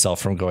prevent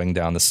myself from going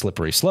down the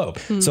slippery slope.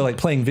 So like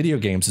playing video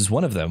games is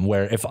one of them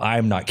where if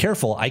I'm not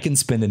careful, I can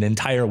spend an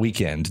entire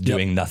weekend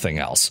doing nothing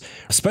else,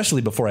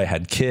 especially before I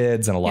had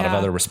kids and a lot of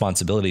other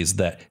responsibilities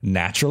that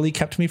naturally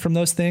kept me from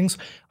those things.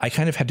 I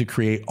kind of had to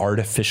create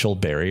artificial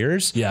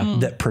barriers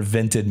that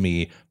prevented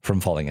me from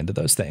falling into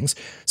those things.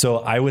 So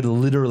I would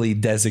literally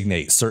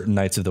designate certain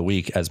nights of the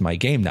week as my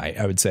game night.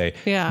 I would say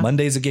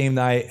Monday's a game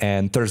night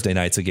and Thursday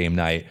night's a game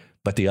night,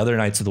 but the other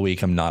nights of the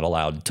week I'm not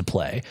allowed to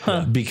play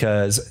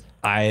because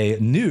I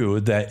knew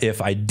that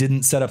if I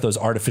didn't set up those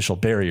artificial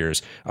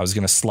barriers, I was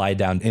going to slide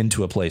down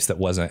into a place that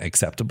wasn't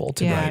acceptable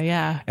to me.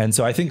 And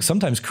so I think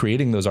sometimes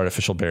creating those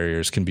artificial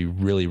barriers can be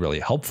really, really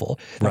helpful.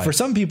 Now, for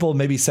some people,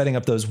 maybe setting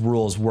up those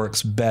rules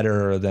works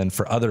better than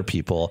for other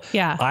people.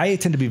 I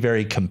tend to be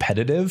very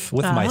competitive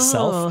with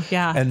myself.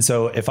 And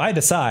so if I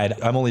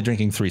decide I'm only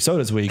drinking 3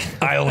 sodas a week,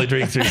 I only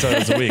drink 3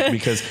 sodas a week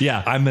because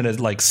I'm going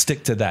to like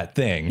stick to that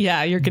thing.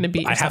 You're going to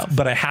beat yourself.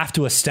 But I have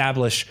to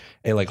establish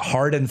a like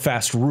hard and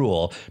fast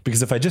rule,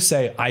 because if I just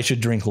say I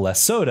should drink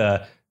less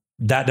soda,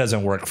 that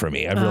doesn't work for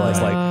me. I realize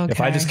if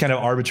I just kind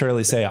of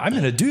arbitrarily say I'm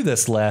going to do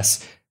this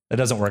less, it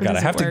doesn't work out.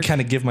 I have to kind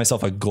of give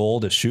myself a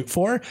goal to shoot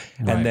for.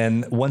 And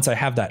then once I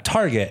have that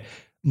target,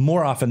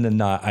 more often than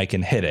not, I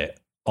can hit it.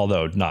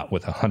 Although not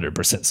with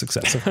 100%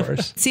 success, of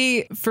course.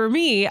 See, for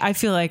me, I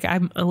feel like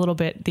I'm a little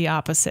bit the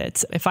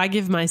opposite. If I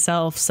give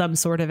myself some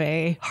sort of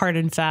a hard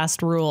and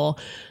fast rule,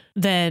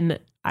 then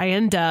I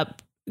end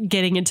up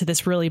getting into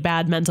this really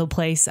bad mental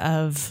place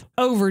of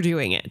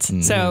overdoing it.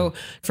 So,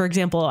 for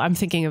example, I'm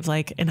thinking of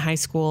like in high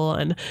school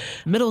and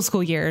middle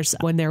school years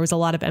when there was a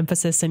lot of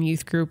emphasis in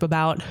youth group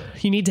about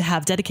you need to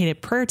have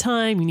dedicated prayer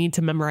time, you need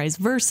to memorize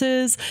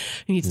verses,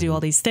 you need to do all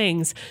these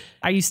things.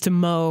 I used to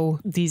mow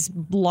these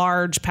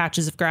large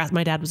patches of grass.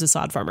 My dad was a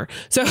sod farmer.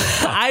 So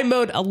I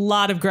mowed a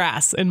lot of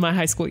grass in my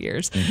high school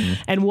years.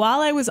 And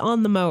while I was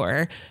on the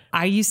mower,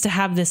 I used to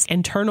have this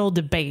internal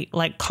debate,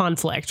 like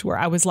conflict, where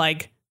I was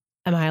like,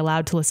 am I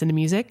allowed to listen to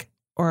music?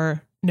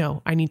 Or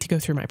no, I need to go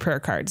through my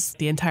prayer cards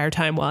the entire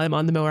time while I'm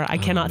on the mower. I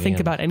cannot think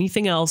about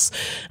anything else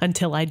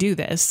until I do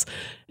this.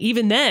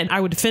 Even then,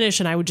 I would finish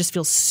and I would just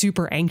feel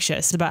super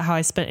anxious about how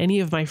I spent any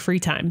of my free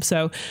time.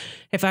 So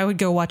if I would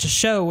go watch a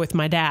show with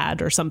my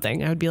dad or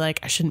something, I would be like,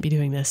 I shouldn't be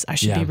doing this. I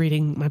should be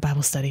reading my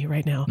Bible study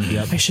right now.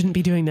 I shouldn't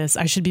be doing this.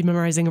 I should be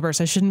memorizing a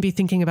verse. I shouldn't be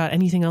thinking about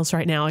anything else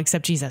right now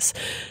except Jesus.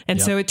 And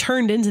so it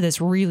turned into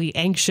this really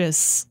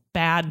anxious,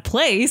 bad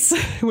place,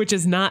 which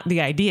is not the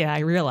idea. I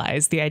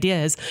realize the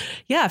idea is,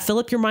 fill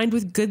up your mind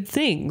with good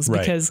things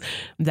because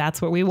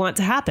that's what we want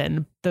to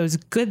happen. Those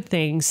good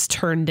things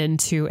turned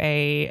into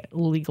a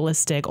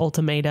legalistic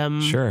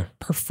ultimatum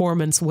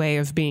performance way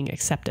of being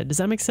accepted. Does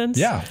that make sense?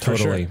 Yeah,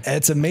 totally. Sure.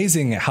 It's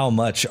amazing how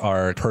much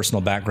our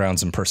personal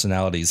backgrounds and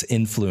personalities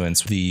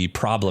influence the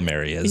problem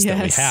areas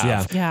that we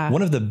have.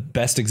 One of the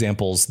best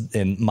examples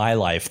in my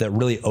life that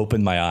really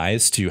opened my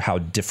eyes to how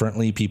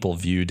differently people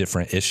view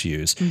different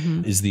issues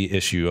is the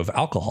issue of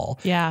alcohol,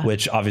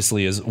 which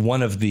obviously is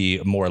one of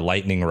the more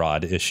lightning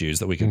rod issues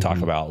that we can talk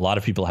about. A lot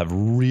of people have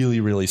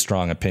really, really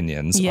strong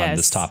opinions on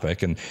this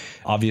topic. And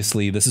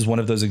obviously this is one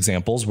of those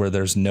examples where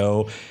there's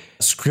no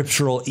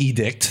scriptural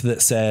edict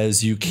that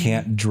says you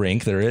can't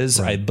drink. There is,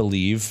 I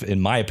believe,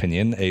 in my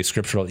opinion, a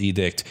scriptural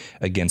edict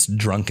against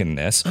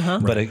drunkenness.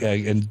 But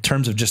in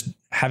terms of just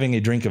having a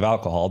drink of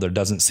alcohol, there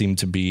doesn't seem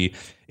to be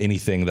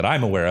anything that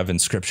I'm aware of in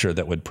scripture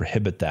that would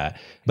prohibit that.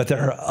 But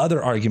there are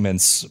other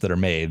arguments that are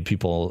made.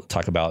 People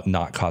talk about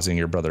not causing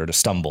your brother to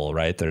stumble,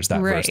 right? There's that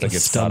verse that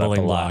gets brought up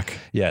a lot.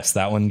 Yes,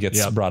 that one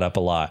gets brought up a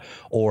lot.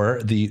 Or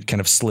the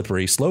kind of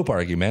slippery slope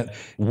argument.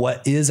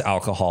 What is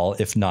alcohol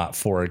if not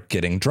for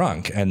getting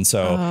drunk? And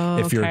so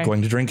if you're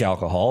going to drink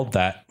alcohol,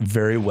 that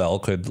very well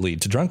could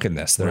lead to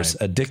drunkenness. There's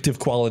addictive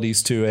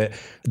qualities to it.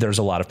 There's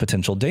a lot of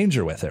potential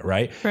danger with it,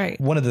 right?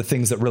 One of the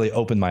things that really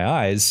opened my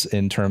eyes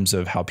in terms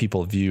of how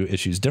people view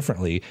issues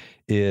differently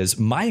is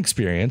my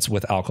experience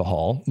with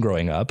alcohol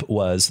growing up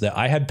was that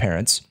I had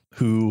parents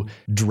who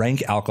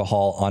drank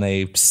alcohol on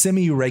a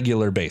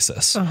semi-regular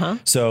basis.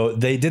 So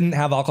they didn't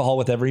have alcohol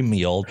with every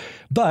meal,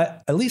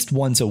 but at least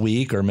once a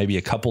week or maybe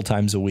a couple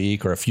times a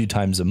week or a few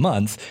times a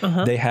month,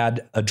 they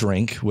had a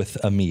drink with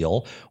a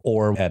meal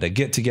or at a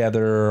get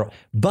together.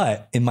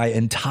 But in my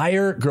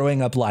entire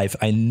growing up life,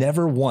 I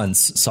never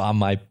once saw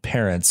my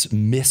parents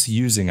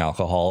misusing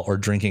alcohol or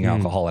drinking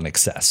alcohol in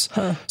excess.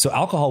 So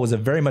alcohol was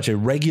very much a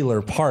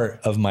regular part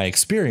of my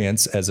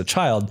experience as a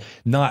child,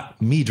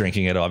 not me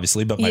drinking it,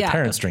 obviously, but my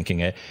parents drinking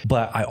it,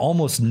 but I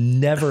almost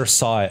never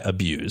saw it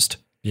abused.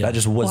 That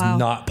just was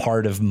not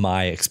part of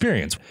my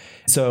experience.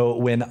 So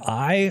when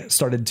I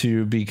started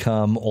to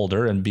become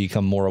older and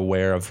become more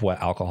aware of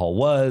what alcohol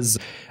was,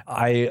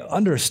 I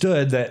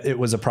understood that it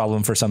was a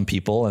problem for some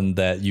people and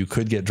that you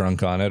could get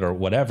drunk on it or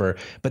whatever,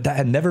 but that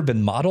had never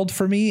been modeled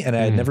for me and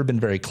I had never been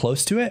very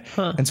close to it.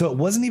 And so it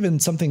wasn't even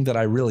something that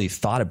I really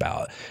thought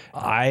about.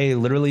 I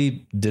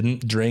literally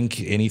didn't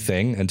drink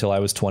anything until I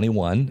was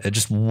 21. It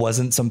just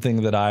wasn't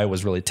something that I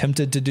was really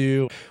tempted to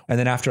do. And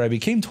then after I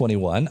became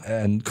 21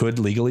 and could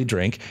legally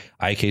drink,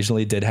 I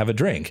occasionally did have a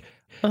drink.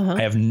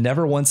 I have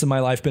never once in my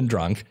life been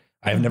drunk.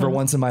 I've never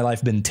once in my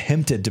life been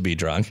tempted to be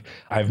drunk.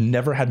 I've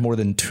never had more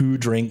than 2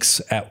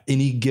 drinks at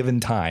any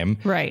given time.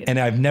 And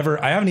I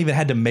haven't even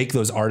had to make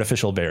those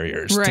artificial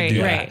barriers to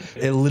do that.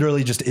 It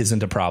literally just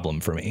isn't a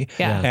problem for me.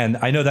 And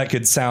I know that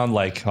could sound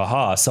like,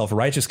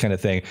 self-righteous kind of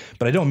thing,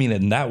 but I don't mean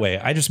it in that way.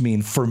 I just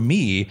mean for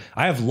me,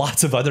 I have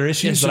lots of other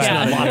issues that I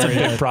have lots of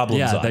big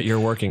problems on. That you're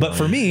working on. But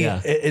for me,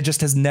 it just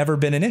has never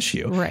been an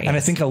issue. And I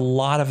think a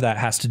lot of that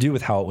has to do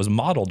with how it was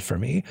modeled for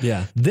me.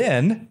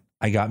 Then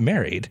I got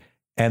married.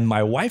 And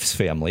my wife's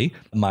family,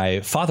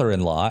 my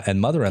father-in-law and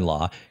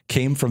mother-in-law,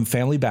 came from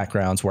family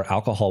backgrounds where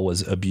alcohol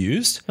was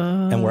abused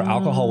and where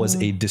alcohol was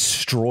a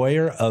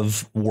destroyer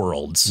of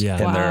worlds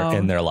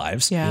in their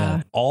lives.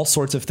 All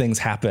sorts of things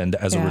happened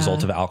as a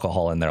result of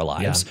alcohol in their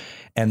lives.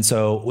 And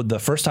so the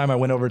first time I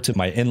went over to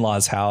my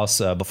in-laws' house,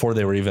 before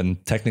they were even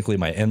technically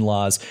my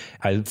in-laws,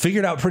 I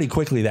figured out pretty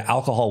quickly that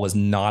alcohol was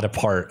not a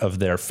part of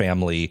their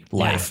family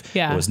life.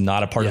 It was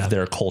not a part of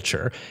their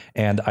culture.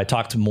 And I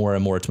talked more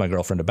and more to my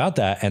girlfriend about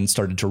that and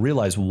started to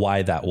realize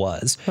why that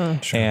was.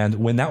 And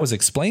when that was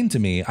explained to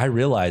me, I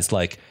realized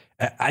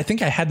I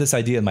think I had this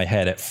idea in my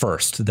head at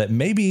first that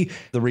maybe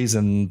the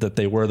reason that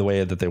they were the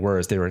way that they were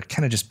is they were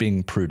kind of just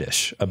being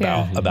prudish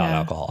about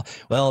alcohol.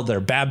 Well, they're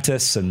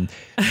Baptists and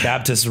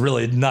Baptists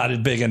really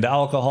not big into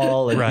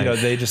alcohol. And,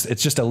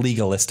 it's just a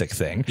legalistic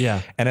thing.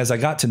 And as I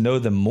got to know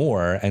them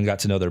more and got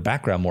to know their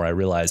background more, I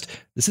realized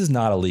this is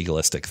not a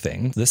legalistic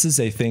thing. This is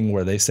a thing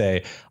where they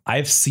say,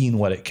 I've seen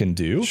what it can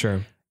do.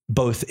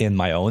 Both in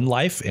my own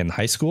life in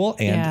high school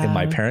and in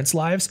my parents'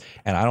 lives.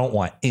 And I don't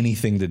want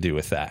anything to do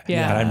with that.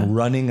 And I'm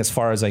running as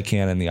far as I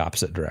can in the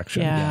opposite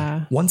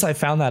direction. Once I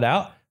found that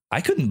out, I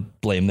couldn't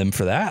blame them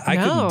for that. I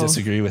couldn't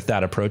disagree with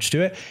that approach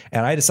to it.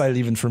 And I decided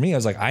even for me, I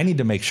was like, I need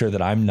to make sure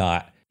that I'm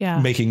not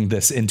making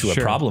this into a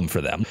problem for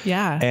them.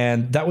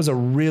 And that was a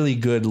really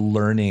good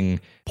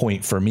learning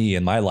point for me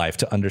in my life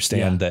to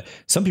understand that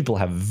some people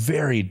have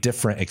very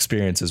different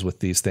experiences with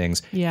these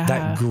things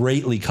that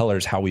greatly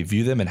colors how we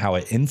view them and how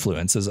it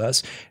influences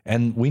us.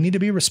 And we need to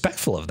be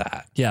respectful of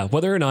that.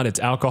 Whether or not it's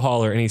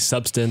alcohol or any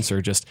substance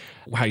or just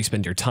how you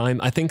spend your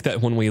time. I think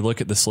that when we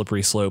look at the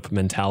slippery slope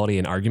mentality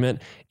and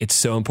argument, it's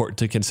so important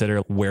to consider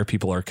where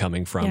people are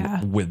coming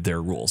from with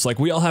their rules. Like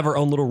we all have our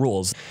own little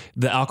rules.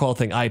 The alcohol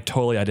thing, I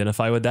totally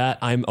identify with that.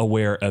 I'm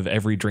aware of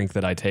every drink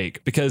that I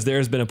take because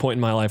there's been a point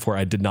in my life where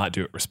I did not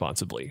do it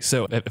responsibly.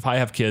 So if I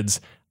have kids,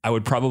 I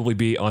would probably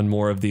be on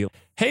more of the,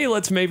 hey,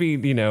 let's maybe,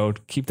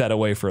 keep that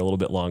away for a little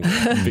bit longer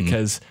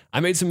because I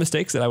made some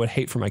mistakes that I would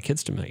hate for my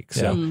kids to make.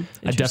 So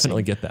I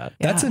definitely get that.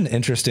 That's an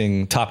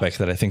interesting topic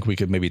that I think we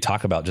could maybe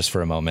talk about just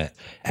for a moment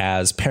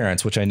as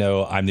parents, which I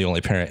know I'm the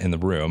only parent in the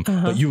room,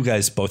 but you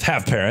guys both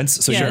have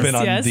parents. So you've been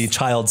on the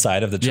child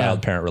side of the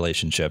child-parent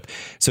relationship.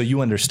 So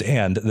you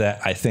understand that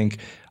I think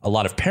a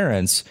lot of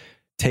parents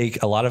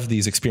take a lot of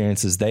these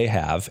experiences they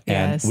have,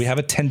 and we have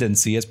a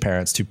tendency as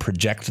parents to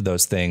project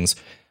those things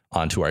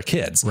onto our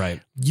kids.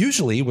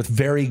 Usually with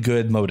very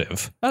good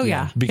motive.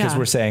 Because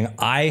we're saying,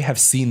 I have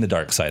seen the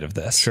dark side of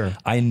this.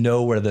 I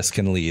know where this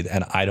can lead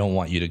and I don't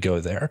want you to go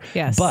there.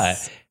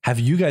 But have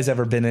you guys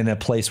ever been in a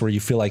place where you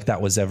feel like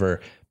that was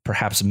ever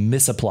perhaps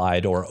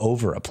misapplied or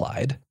over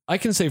applied? I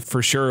can say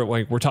for sure,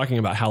 like we're talking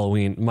about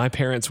Halloween, my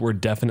parents were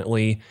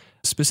definitely,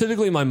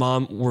 specifically my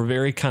mom, were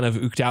very kind of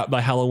ooked out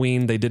by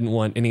Halloween. They didn't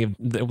want any of,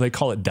 they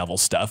call it devil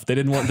stuff. They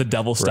didn't want the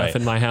devil stuff Right.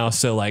 in my house.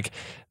 So like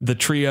the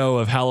trio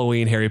of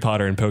Halloween, Harry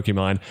Potter, and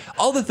Pokemon,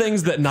 all the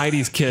things that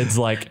 90s kids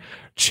like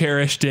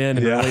cherished in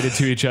and related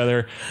to each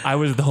other. I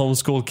was the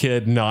homeschool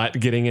kid not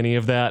getting any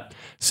of that.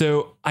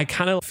 So I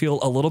kind of feel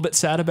a little bit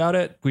sad about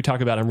it. We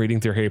talk about I'm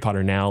reading through Harry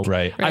Potter now.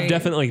 Right. I've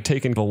definitely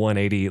taken a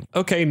 180.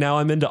 Okay, now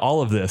I'm into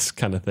all of this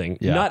kind of thing.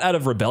 Yeah. Not out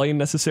of rebellion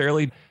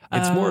necessarily.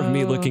 It's more of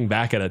me looking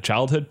back at a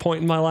childhood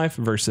point in my life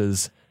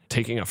versus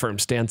taking a firm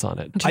stance on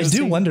it. I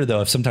do wonder,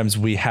 though, if sometimes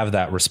we have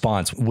that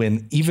response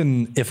when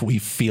even if we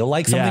feel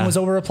like something was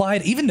over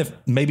applied, even if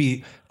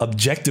maybe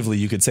objectively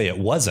you could say it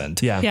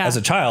wasn't. Yeah. Yeah. As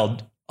a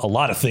child, a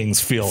lot of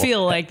things feel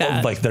like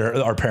that. Like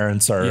our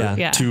parents are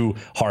Yeah. too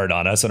hard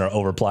on us and are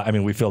overapplied. I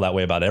mean, we feel that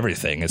way about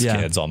everything as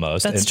kids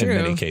almost That's in true.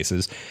 many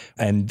cases.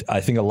 And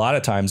I think a lot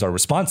of times our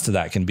response to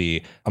that can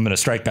be, I'm going to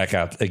strike back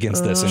out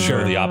against this and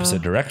go the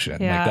opposite direction.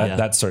 Yeah. Like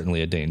that's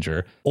certainly a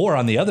danger. Or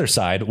on the other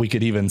side, we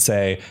could even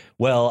say,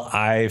 well,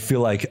 I feel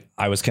like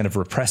I was kind of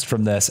repressed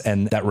from this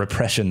and that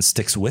repression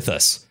sticks with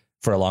us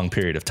for a long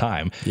period of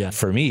time. Yeah.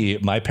 For me,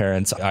 my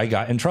parents, I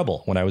got in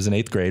trouble when I was in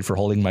 8th grade for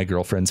holding my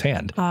girlfriend's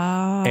hand.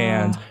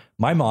 And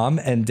my mom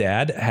and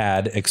dad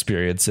had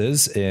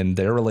experiences in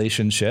their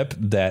relationship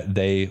that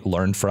they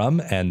learned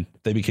from, and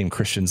they became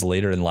Christians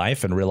later in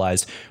life and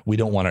realized we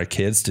don't want our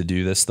kids to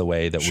do this the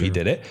way that we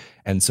did it.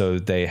 And so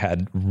they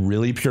had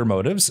really pure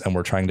motives and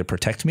were trying to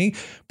protect me.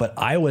 But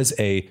I was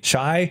a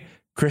shy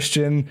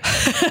Christian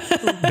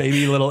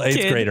baby little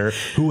 8th grader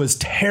who was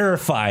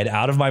terrified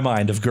out of my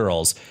mind of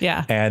girls.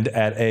 Yeah. And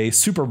at a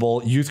Super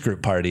Bowl youth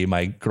group party,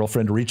 my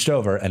girlfriend reached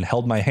over and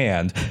held my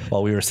hand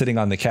while we were sitting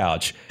on the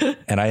couch.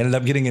 And I ended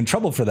up getting in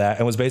trouble for that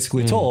and was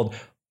basically told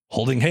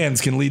holding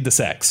hands can lead to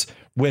sex,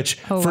 which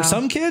for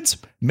some kids,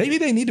 maybe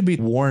they need to be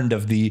warned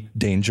of the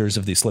dangers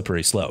of the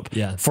slippery slope.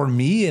 Yeah. For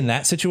me in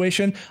that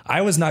situation,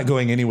 I was not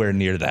going anywhere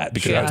near that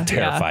because I was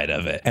terrified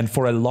of it. And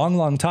for a long,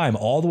 long time,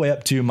 all the way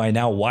up to my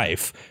now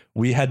wife,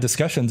 we had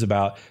discussions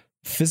about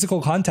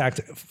physical contact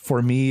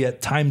for me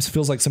at times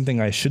feels like something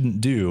I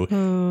shouldn't do,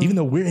 even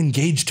though we're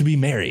engaged to be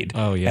married.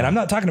 Oh, yeah. And I'm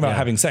not talking about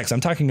having sex.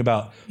 I'm talking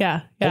about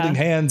holding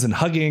hands and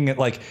hugging.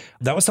 Like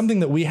that was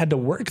something that we had to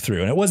work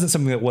through. And it wasn't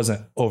something that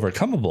wasn't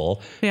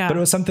overcomable, but it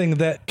was something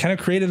that kind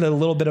of created a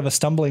little bit of a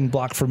stumbling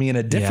block for me in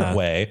a different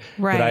way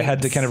that I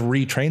had to kind of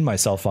retrain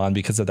myself on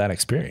because of that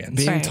experience.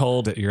 Being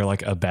told that you're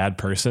like a bad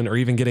person or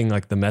even getting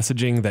like the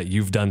messaging that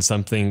you've done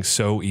something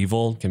so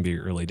evil can be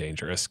really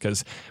dangerous.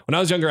 Because when I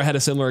was younger, I had a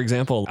similar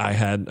example. I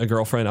had a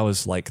girlfriend. I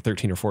was like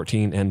 13 or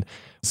 14 and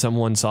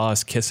someone saw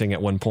us kissing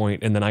at one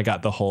point. And then I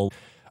got the whole,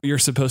 you're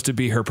supposed to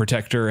be her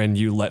protector and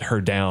you let her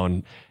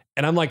down.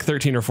 And I'm like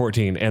 13 or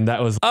 14. And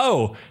that was,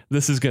 oh,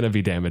 this is going to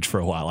be damage for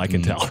a while. I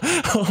can tell.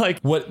 Like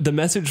what the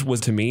message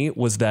was to me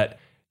was that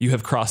you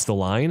have crossed the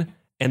line.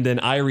 And then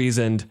I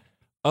reasoned,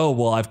 oh,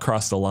 well, I've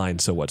crossed the line.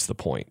 So what's the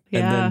point?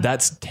 And then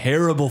that's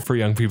terrible for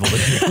young people to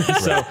hear.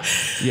 So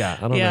I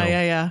don't know.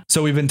 Yeah.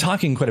 So we've been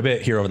talking quite a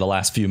bit here over the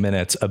last few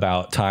minutes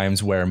about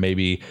times where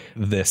maybe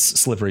this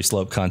slippery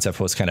slope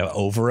concept was kind of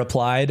over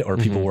applied or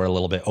people were a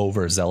little bit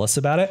overzealous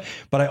about it.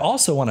 But I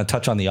also want to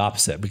touch on the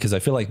opposite because I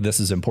feel like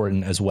this is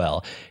important as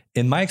well.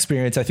 In my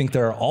experience, I think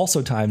there are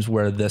also times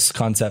where this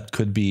concept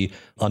could be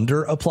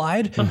under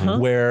applied,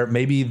 where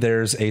maybe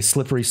there's a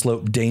slippery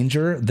slope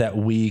danger that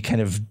we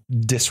kind of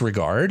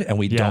disregard and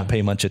we don't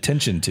pay much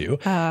attention to.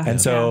 And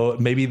so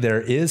maybe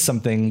there is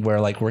something where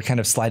like we're kind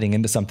of sliding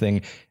into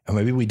something and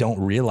maybe we don't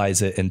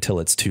realize it until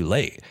it's too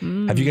late.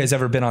 Have you guys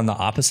ever been on the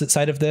opposite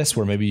side of this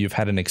where maybe you've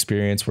had an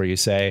experience where you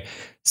say,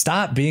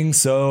 stop being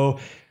so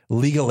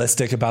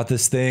legalistic about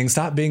this thing.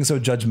 Stop being so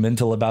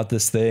judgmental about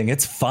this thing.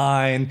 It's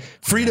fine.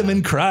 Freedom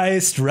in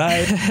Christ,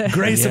 right?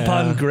 Grace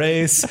upon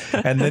grace.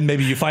 And then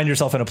maybe you find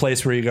yourself in a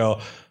place where you go,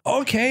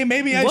 okay,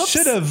 maybe I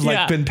should have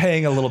been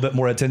paying a little bit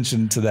more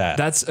attention to that.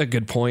 That's a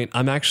good point.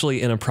 I'm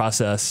actually in a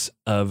process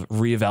of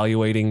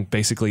reevaluating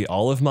basically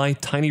all of my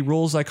tiny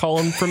rules, I call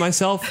them, for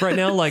myself right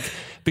now. Like,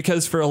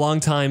 because for a long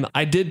time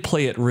I did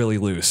play it really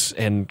loose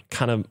and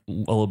kind of a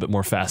little bit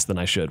more fast than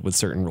I should with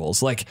certain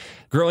rules. Like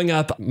growing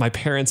up, my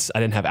parents, I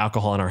didn't have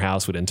alcohol in our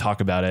house. We didn't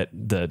talk about it.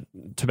 The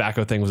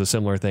tobacco thing was a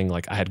similar thing.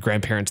 Like I had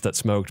grandparents that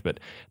smoked, but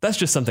that's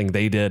just something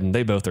they did. And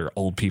they both are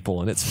old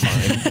people and it's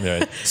fine.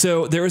 Right.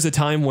 So there was a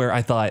time where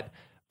I thought,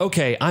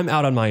 okay, I'm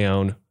out on my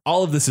own.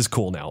 All of this is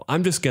cool now.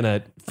 I'm just going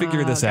to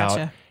figure this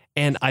out.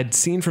 And I'd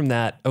seen from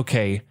that,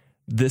 okay,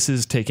 this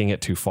is taking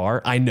it too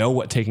far. I know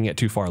what taking it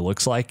too far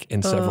looks like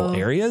in several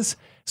areas.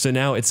 So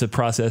now it's a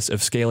process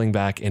of scaling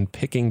back and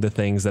picking the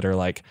things that are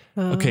like,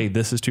 okay,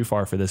 this is too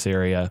far for this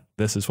area.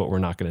 This is what we're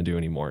not going to do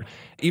anymore.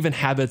 Even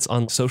habits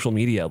on social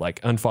media,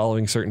 like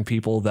unfollowing certain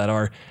people that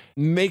are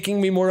making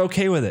me more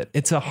okay with it.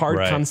 It's a hard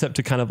concept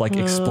to kind of like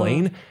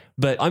explain,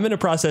 but I'm in a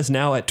process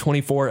now at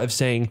 24 of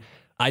saying,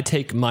 I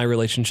take my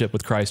relationship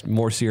with Christ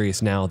more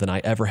serious now than I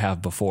ever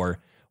have before.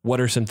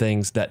 What are some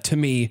things that to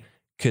me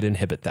could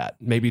inhibit that.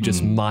 Maybe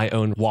just my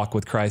own walk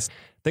with Christ.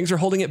 Things are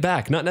holding it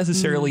back, not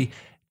necessarily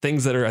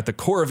things that are at the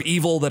core of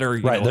evil that are,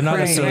 they're not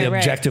necessarily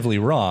objectively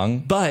wrong,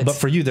 but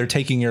for you, they're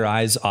taking your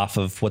eyes off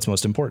of what's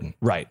most important.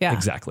 Right. Yeah.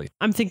 Exactly.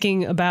 I'm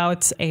thinking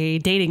about a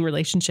dating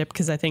relationship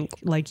because I think,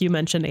 like you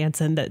mentioned,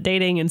 Ansen, that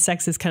dating and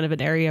sex is kind of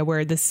an area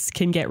where this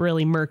can get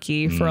really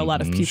murky for a lot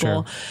of people.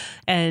 Sure.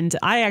 And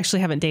I actually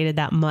haven't dated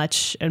that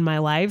much in my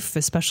life,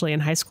 especially in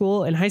high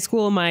school. In high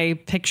school, my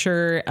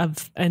picture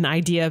of an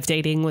idea of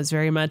dating was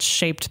very much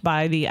shaped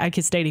by the I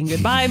Kiss Dating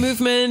Goodbye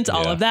movement,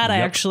 all of that. Yep.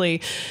 I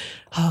actually...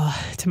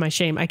 to my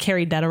shame, I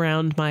carried that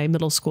around my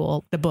middle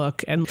school, the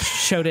book, and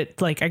showed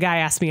it. Like, a guy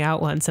asked me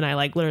out once and I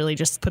literally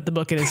just put the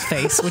book in his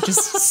face, which is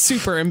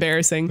super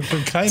embarrassing.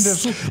 Kind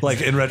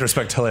of in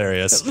retrospect,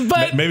 hilarious.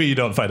 But maybe you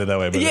don't find it that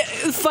way. But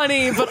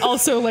funny, but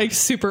also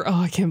super,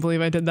 I can't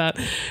believe I did that.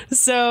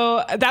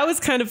 So that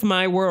was kind of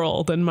my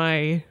world and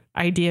my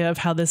idea of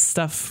how this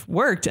stuff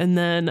worked. And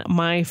then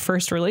my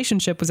first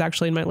relationship was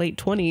actually in my late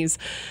 20s.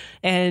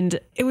 And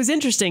it was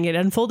interesting. It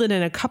unfolded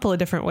in a couple of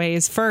different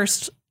ways.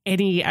 First,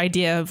 any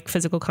idea of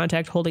physical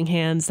contact, holding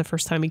hands, the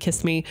first time he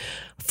kissed me,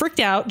 freaked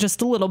out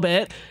just a little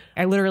bit.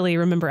 I literally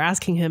remember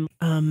asking him,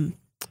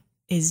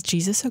 is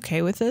Jesus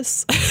okay with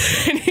this?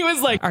 And he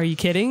was like, are you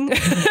kidding?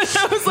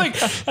 I was like,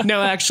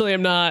 no, actually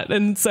I'm not.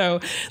 And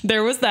so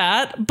there was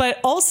that. But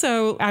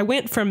also I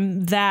went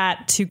from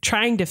that to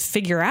trying to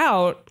figure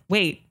out,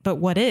 wait, but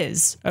what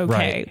is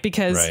okay?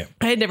 Because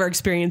I had never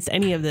experienced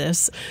any of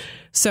this.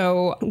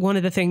 So one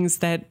of the things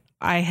that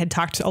I had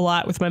talked a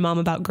lot with my mom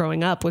about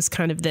growing up was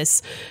kind of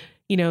this,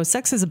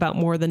 sex is about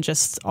more than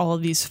just all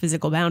of these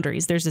physical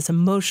boundaries. There's this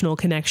emotional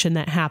connection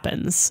that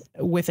happens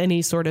with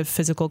any sort of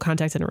physical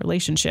contact in a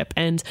relationship.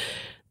 And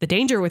the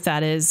danger with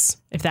that is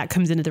if that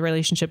comes into the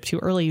relationship too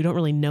early, you don't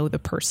really know the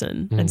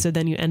person. And so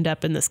then you end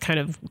up in this kind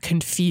of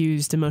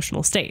confused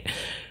emotional state.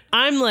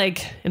 I'm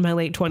in my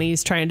late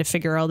 20s trying to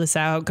figure all this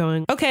out,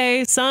 going,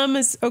 okay, some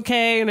is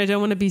okay. And I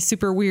don't want to be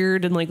super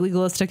weird and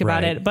legalistic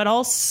about it. But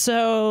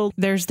also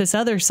there's this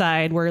other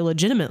side where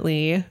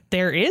legitimately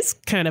there is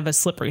kind of a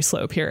slippery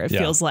slope here. It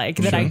feels like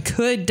that I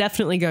could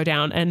definitely go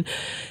down. And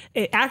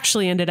it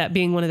actually ended up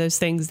being one of those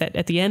things that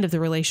at the end of the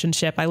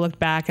relationship, I looked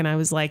back and I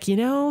was like,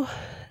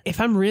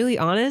 if I'm really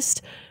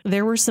honest,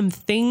 there were some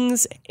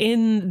things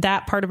in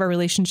that part of our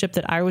relationship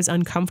that I was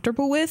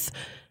uncomfortable with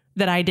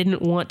that I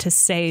didn't want to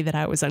say that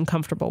I was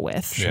uncomfortable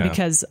with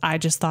because I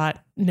just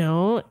thought,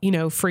 no,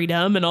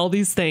 freedom and all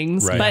these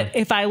things. Right. But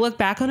if I look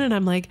back on it,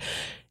 I'm like,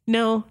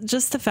 no,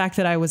 just the fact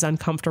that I was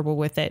uncomfortable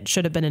with it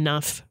should have been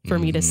enough for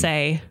me to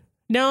say,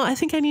 no, I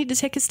think I need to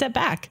take a step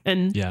back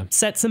and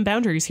set some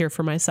boundaries here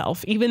for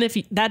myself. Even if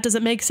that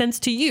doesn't make sense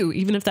to you,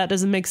 even if that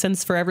doesn't make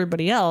sense for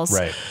everybody else.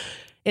 Right.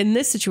 In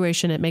this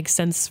situation, it makes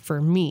sense for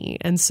me.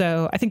 And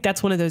so I think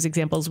that's one of those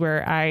examples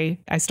where I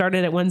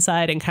started at one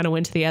side and kind of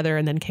went to the other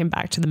and then came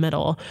back to the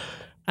middle.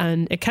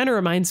 And it kind of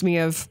reminds me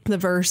of the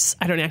verse.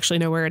 I don't actually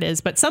know where it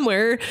is, but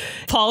somewhere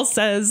Paul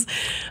says,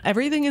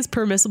 everything is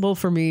permissible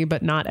for me,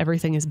 but not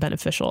everything is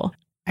beneficial.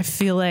 I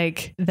feel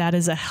like that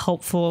is a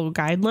helpful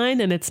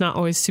guideline, and it's not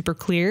always super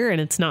clear. And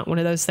it's not one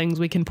of those things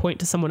we can point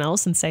to someone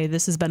else and say,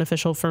 this is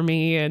beneficial for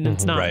me. And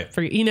it's not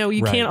for,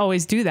 you can't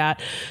always do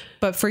that.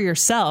 But for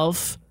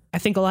yourself, I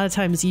think a lot of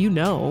times,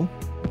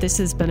 this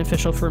is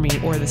beneficial for me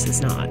or this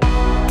is not.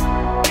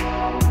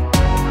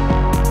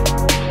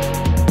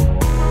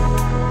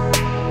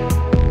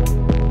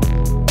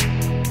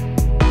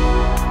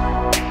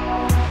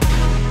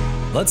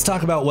 Let's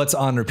talk about what's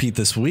on repeat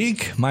this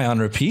week. My on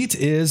repeat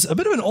is a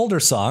bit of an older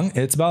song.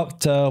 It's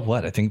about,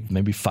 I think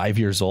maybe 5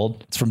 years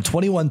old. It's from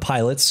 21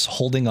 Pilots,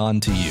 Holding On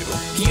to You.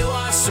 You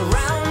are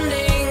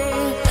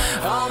surrounding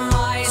all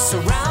my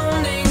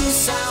surroundings,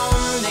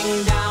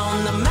 sounding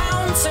down the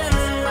mountain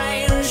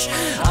range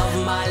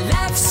of my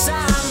left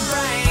side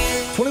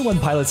brain. 21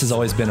 Pilots has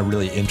always been a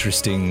really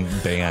interesting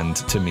band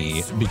to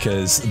me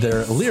because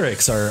their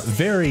lyrics are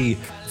very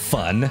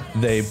fun.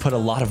 They put a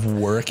lot of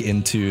work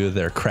into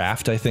their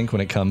craft, I think,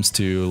 when it comes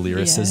to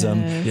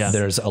lyricism. Yes.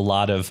 There's a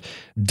lot of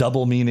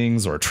double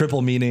meanings or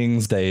triple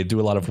meanings. They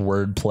do a lot of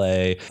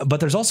wordplay, but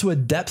there's also a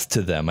depth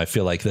to them, I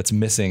feel like, that's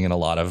missing in a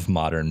lot of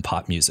modern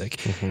pop music.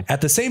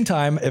 At the same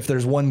time, if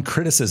there's one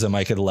criticism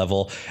I could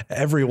level,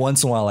 every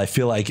once in a while, I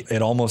feel like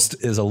it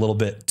almost is a little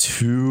bit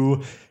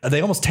too, they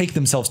almost take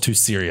themselves too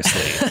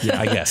seriously,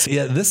 I guess.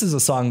 This is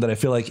a song that I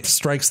feel like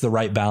strikes the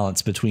right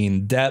balance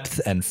between depth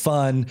and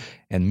fun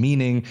and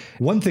meaning.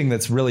 One thing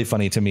that's really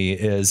funny to me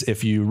is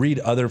if you read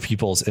other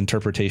people's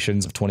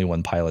interpretations of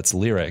 21 Pilots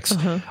lyrics,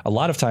 a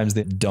lot of times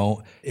they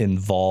don't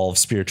involve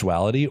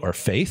spirituality or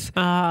faith.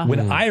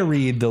 When I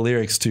read the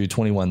lyrics to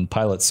 21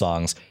 Pilots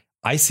songs,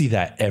 I see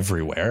that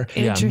everywhere.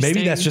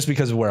 Maybe that's just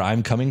because of where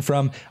I'm coming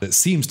from. It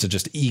seems to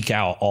just eke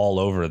out all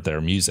over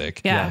their music.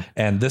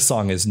 And this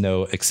song is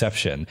no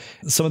exception.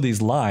 Some of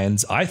these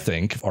lines, I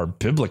think, are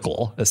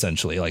biblical,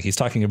 essentially. Like he's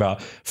talking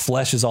about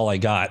flesh is all I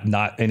got,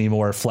 not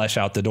anymore flesh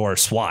out the door.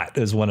 SWAT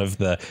is one of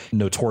the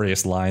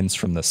notorious lines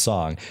from the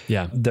song.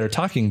 They're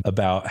talking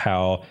about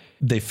how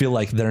they feel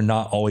like they're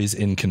not always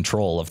in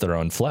control of their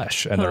own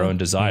flesh and their own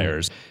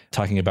desires,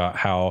 talking about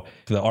how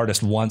the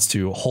artist wants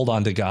to hold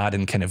on to God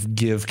and kind of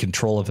give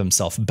control of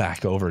himself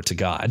back over to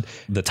God.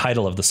 The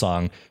title of the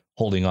song,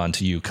 Holding On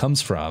to You,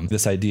 comes from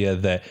this idea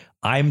that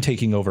I'm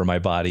taking over my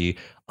body.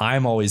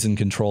 I'm always in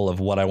control of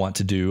what I want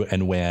to do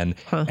and when,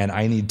 and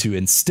I need to,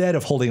 instead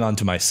of holding on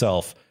to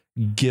myself,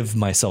 give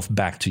myself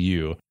back to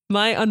you.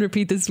 My on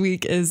repeat this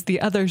week is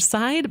The Other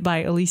Side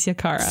by Alicia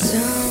Cara.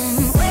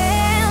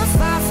 Somewhere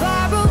far,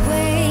 far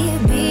away,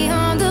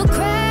 beyond the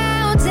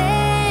crowds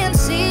and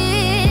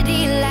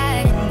city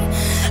light,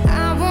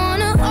 I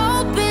wanna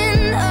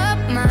open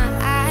up my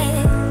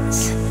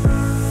eyes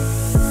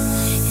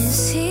and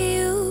see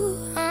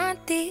you on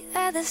the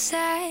other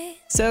side.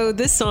 So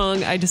this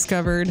song I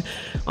discovered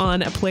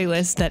on a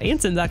playlist that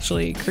Ansen's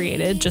actually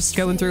created, just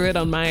going through it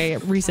on my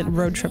recent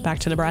road trip back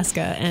to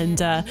Nebraska.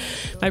 And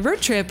my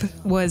road trip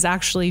was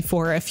actually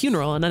for a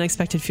funeral, an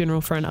unexpected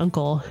funeral for an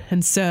uncle.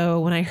 And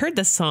so when I heard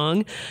this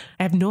song,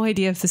 I have no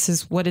idea if this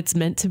is what it's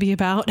meant to be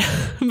about,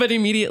 but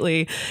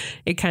immediately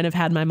it kind of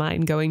had my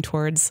mind going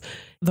towards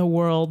the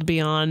world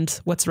beyond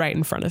what's right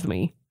in front of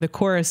me. The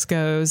chorus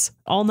goes,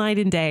 all night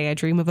and day, I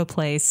dream of a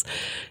place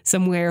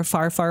somewhere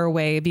far, far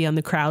away beyond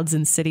the crowds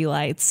and city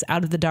lights.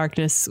 Out of the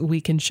darkness, we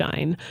can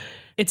shine.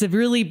 It's a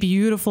really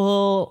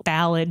beautiful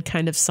ballad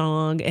kind of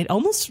song. It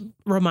almost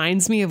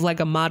reminds me of like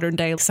a modern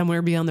day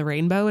Somewhere Beyond the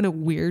Rainbow in a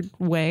weird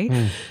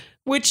way,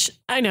 which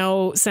I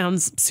know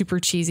sounds super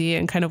cheesy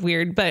and kind of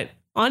weird, but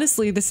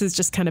honestly, this has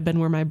just kind of been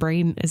where my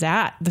brain is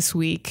at this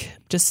week,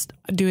 just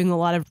doing a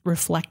lot of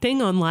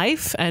reflecting on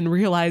life and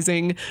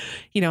realizing,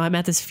 I'm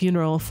at this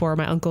funeral for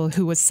my uncle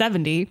who was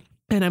 70,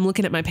 and I'm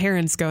looking at my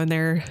parents going,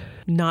 they're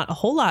not a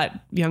whole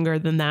lot younger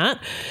than that,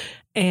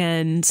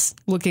 and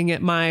looking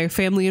at my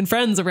family and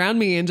friends around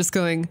me and just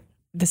going,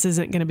 this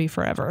isn't going to be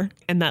forever.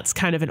 And that's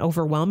kind of an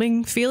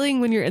overwhelming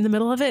feeling when you're in the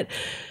middle of it.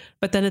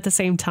 But then at the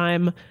same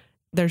time,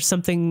 there's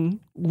something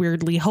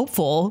weirdly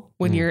hopeful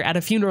when you're at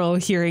a funeral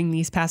hearing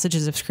these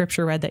passages of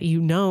scripture read that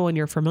and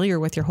you're familiar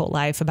with your whole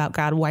life about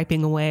God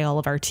wiping away all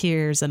of our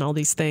tears and all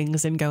these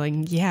things and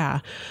going, yeah,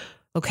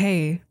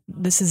 okay,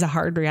 this is a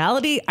hard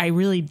reality. I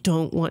really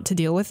don't want to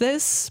deal with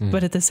this.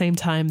 But at the same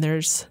time,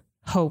 there's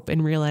hope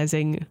in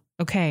realizing,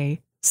 okay,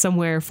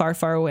 somewhere far,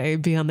 far away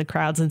beyond the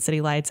crowds and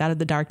city lights, out of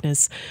the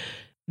darkness,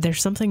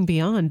 there's something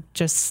beyond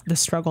just the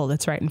struggle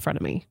that's right in front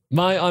of me.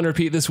 My on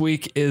repeat this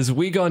week is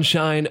We Gon'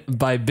 Shine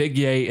by Big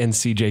Ye and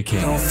CJ King.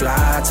 We gon'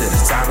 fly to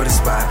the top of the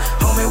spot.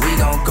 Homie, we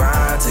gon'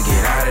 grind to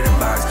get out of the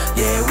box.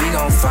 Yeah, we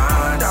gon'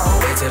 find our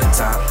way to the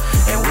top.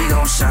 And we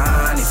gon'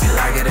 shine if you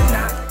like it or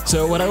not.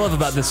 So what I love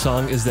about this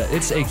song is that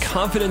it's a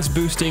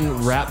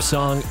confidence-boosting rap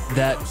song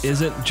that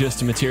isn't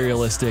just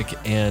materialistic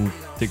and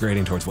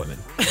degrading towards women.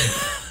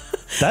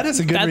 That is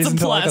a good reason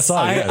to like a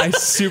song. I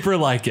super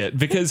like it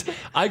because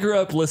I grew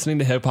up listening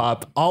to hip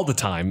hop all the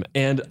time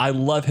and I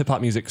love hip hop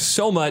music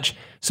so much.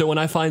 So when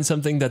I find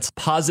something that's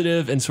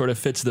positive and sort of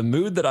fits the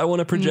mood that I want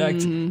to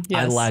project,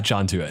 I latch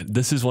onto it.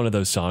 This is one of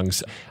those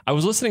songs. I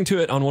was listening to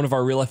it on one of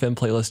our Real FM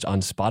playlists on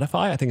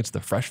Spotify. I think it's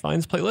the Fresh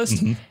Finds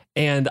playlist.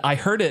 And I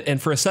heard it.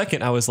 And for a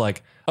second, I was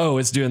like, oh,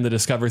 it's doing the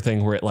Discover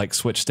thing where it like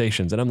switched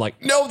stations. And I'm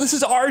like, no, this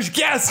is ours.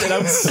 Yes. And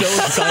I'm so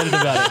excited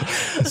about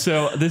it.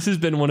 So this has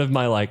been one of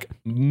my like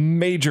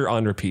major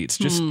on repeats.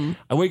 Just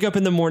I wake up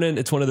in the morning.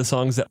 It's one of the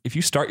songs that if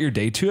you start your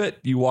day to it,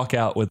 you walk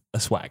out with a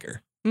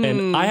swagger.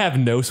 And I have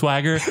no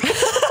swagger.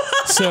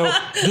 So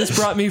this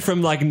brought me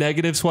from like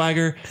negative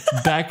swagger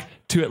back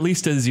to at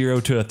least a 0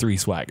 to a 3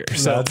 swagger.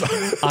 So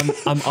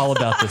I'm all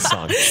about this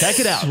song. Check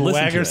it out.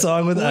 Swagger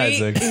song with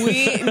Isaac.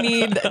 We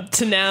need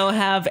to now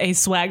have a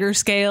swagger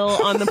scale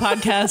on the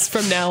podcast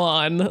from now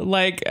on.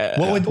 Like,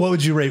 what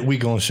would you rate We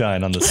Gon'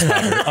 Shine on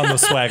the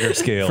swagger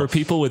scale? For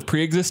people with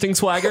pre-existing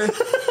swagger,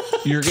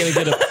 you're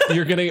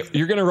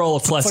gonna roll a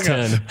plus like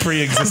 10. A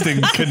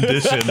pre-existing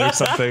condition or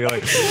something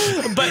like.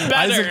 but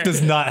better. Isaac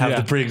does not have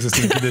the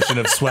pre-existing condition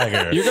of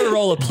swagger. You're gonna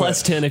roll a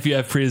plus 10 if you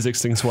have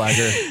pre-existing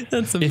swagger.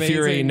 That's amazing. If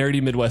you're a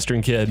nerdy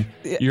Midwestern kid,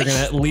 you're gonna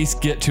at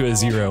least get to a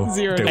 0.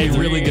 A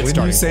really good when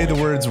starting you say point.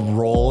 the words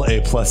roll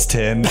a plus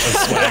 10 of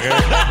swagger,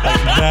 like,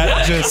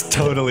 that just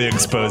totally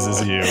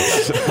exposes you.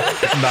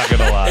 I'm not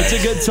gonna lie. It's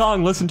a good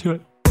song. Listen to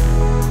it.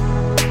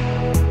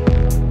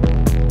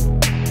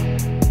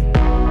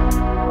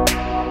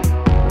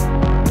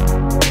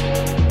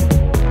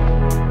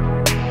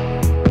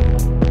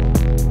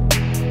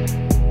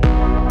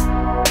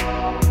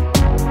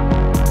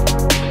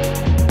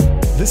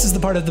 This is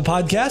the part of the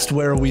podcast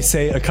where we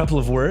say a couple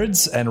of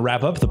words and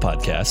wrap up the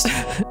podcast.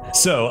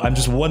 So I'm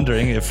just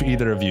wondering if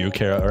either of you,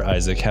 Kara or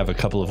Isaac, have a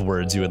couple of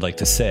words you would like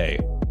to say.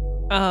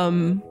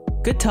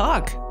 Good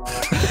talk.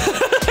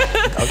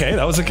 Okay,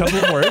 that was a couple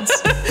of words.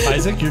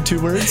 Isaac, your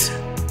 2 words?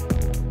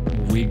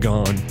 We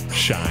Gon'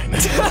 Shine.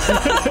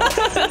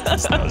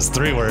 That was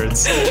 3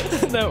 words.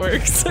 That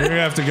works. You're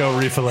gonna have to go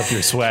refill up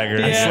your swagger.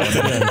 Yeah. And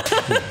slam it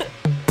in.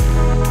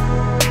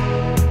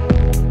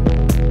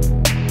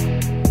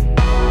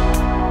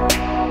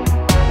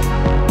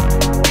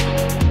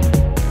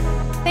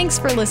 Thanks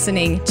for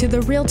listening to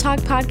the Real Talk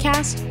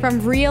podcast from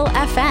Real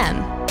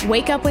FM.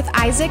 Wake up with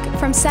Isaac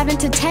from 7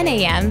 to 10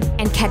 a.m.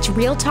 and catch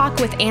Real Talk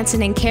with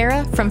Ansen and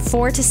Kara from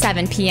 4 to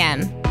 7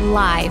 p.m.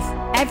 live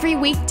every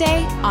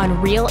weekday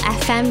on Real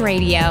FM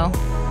radio.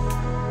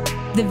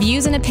 The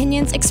views and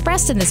opinions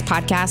expressed in this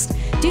podcast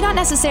do not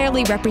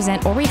necessarily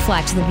represent or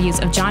reflect the views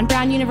of John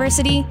Brown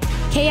University,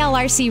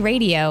 KLRC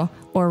Radio,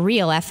 or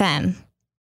Real FM.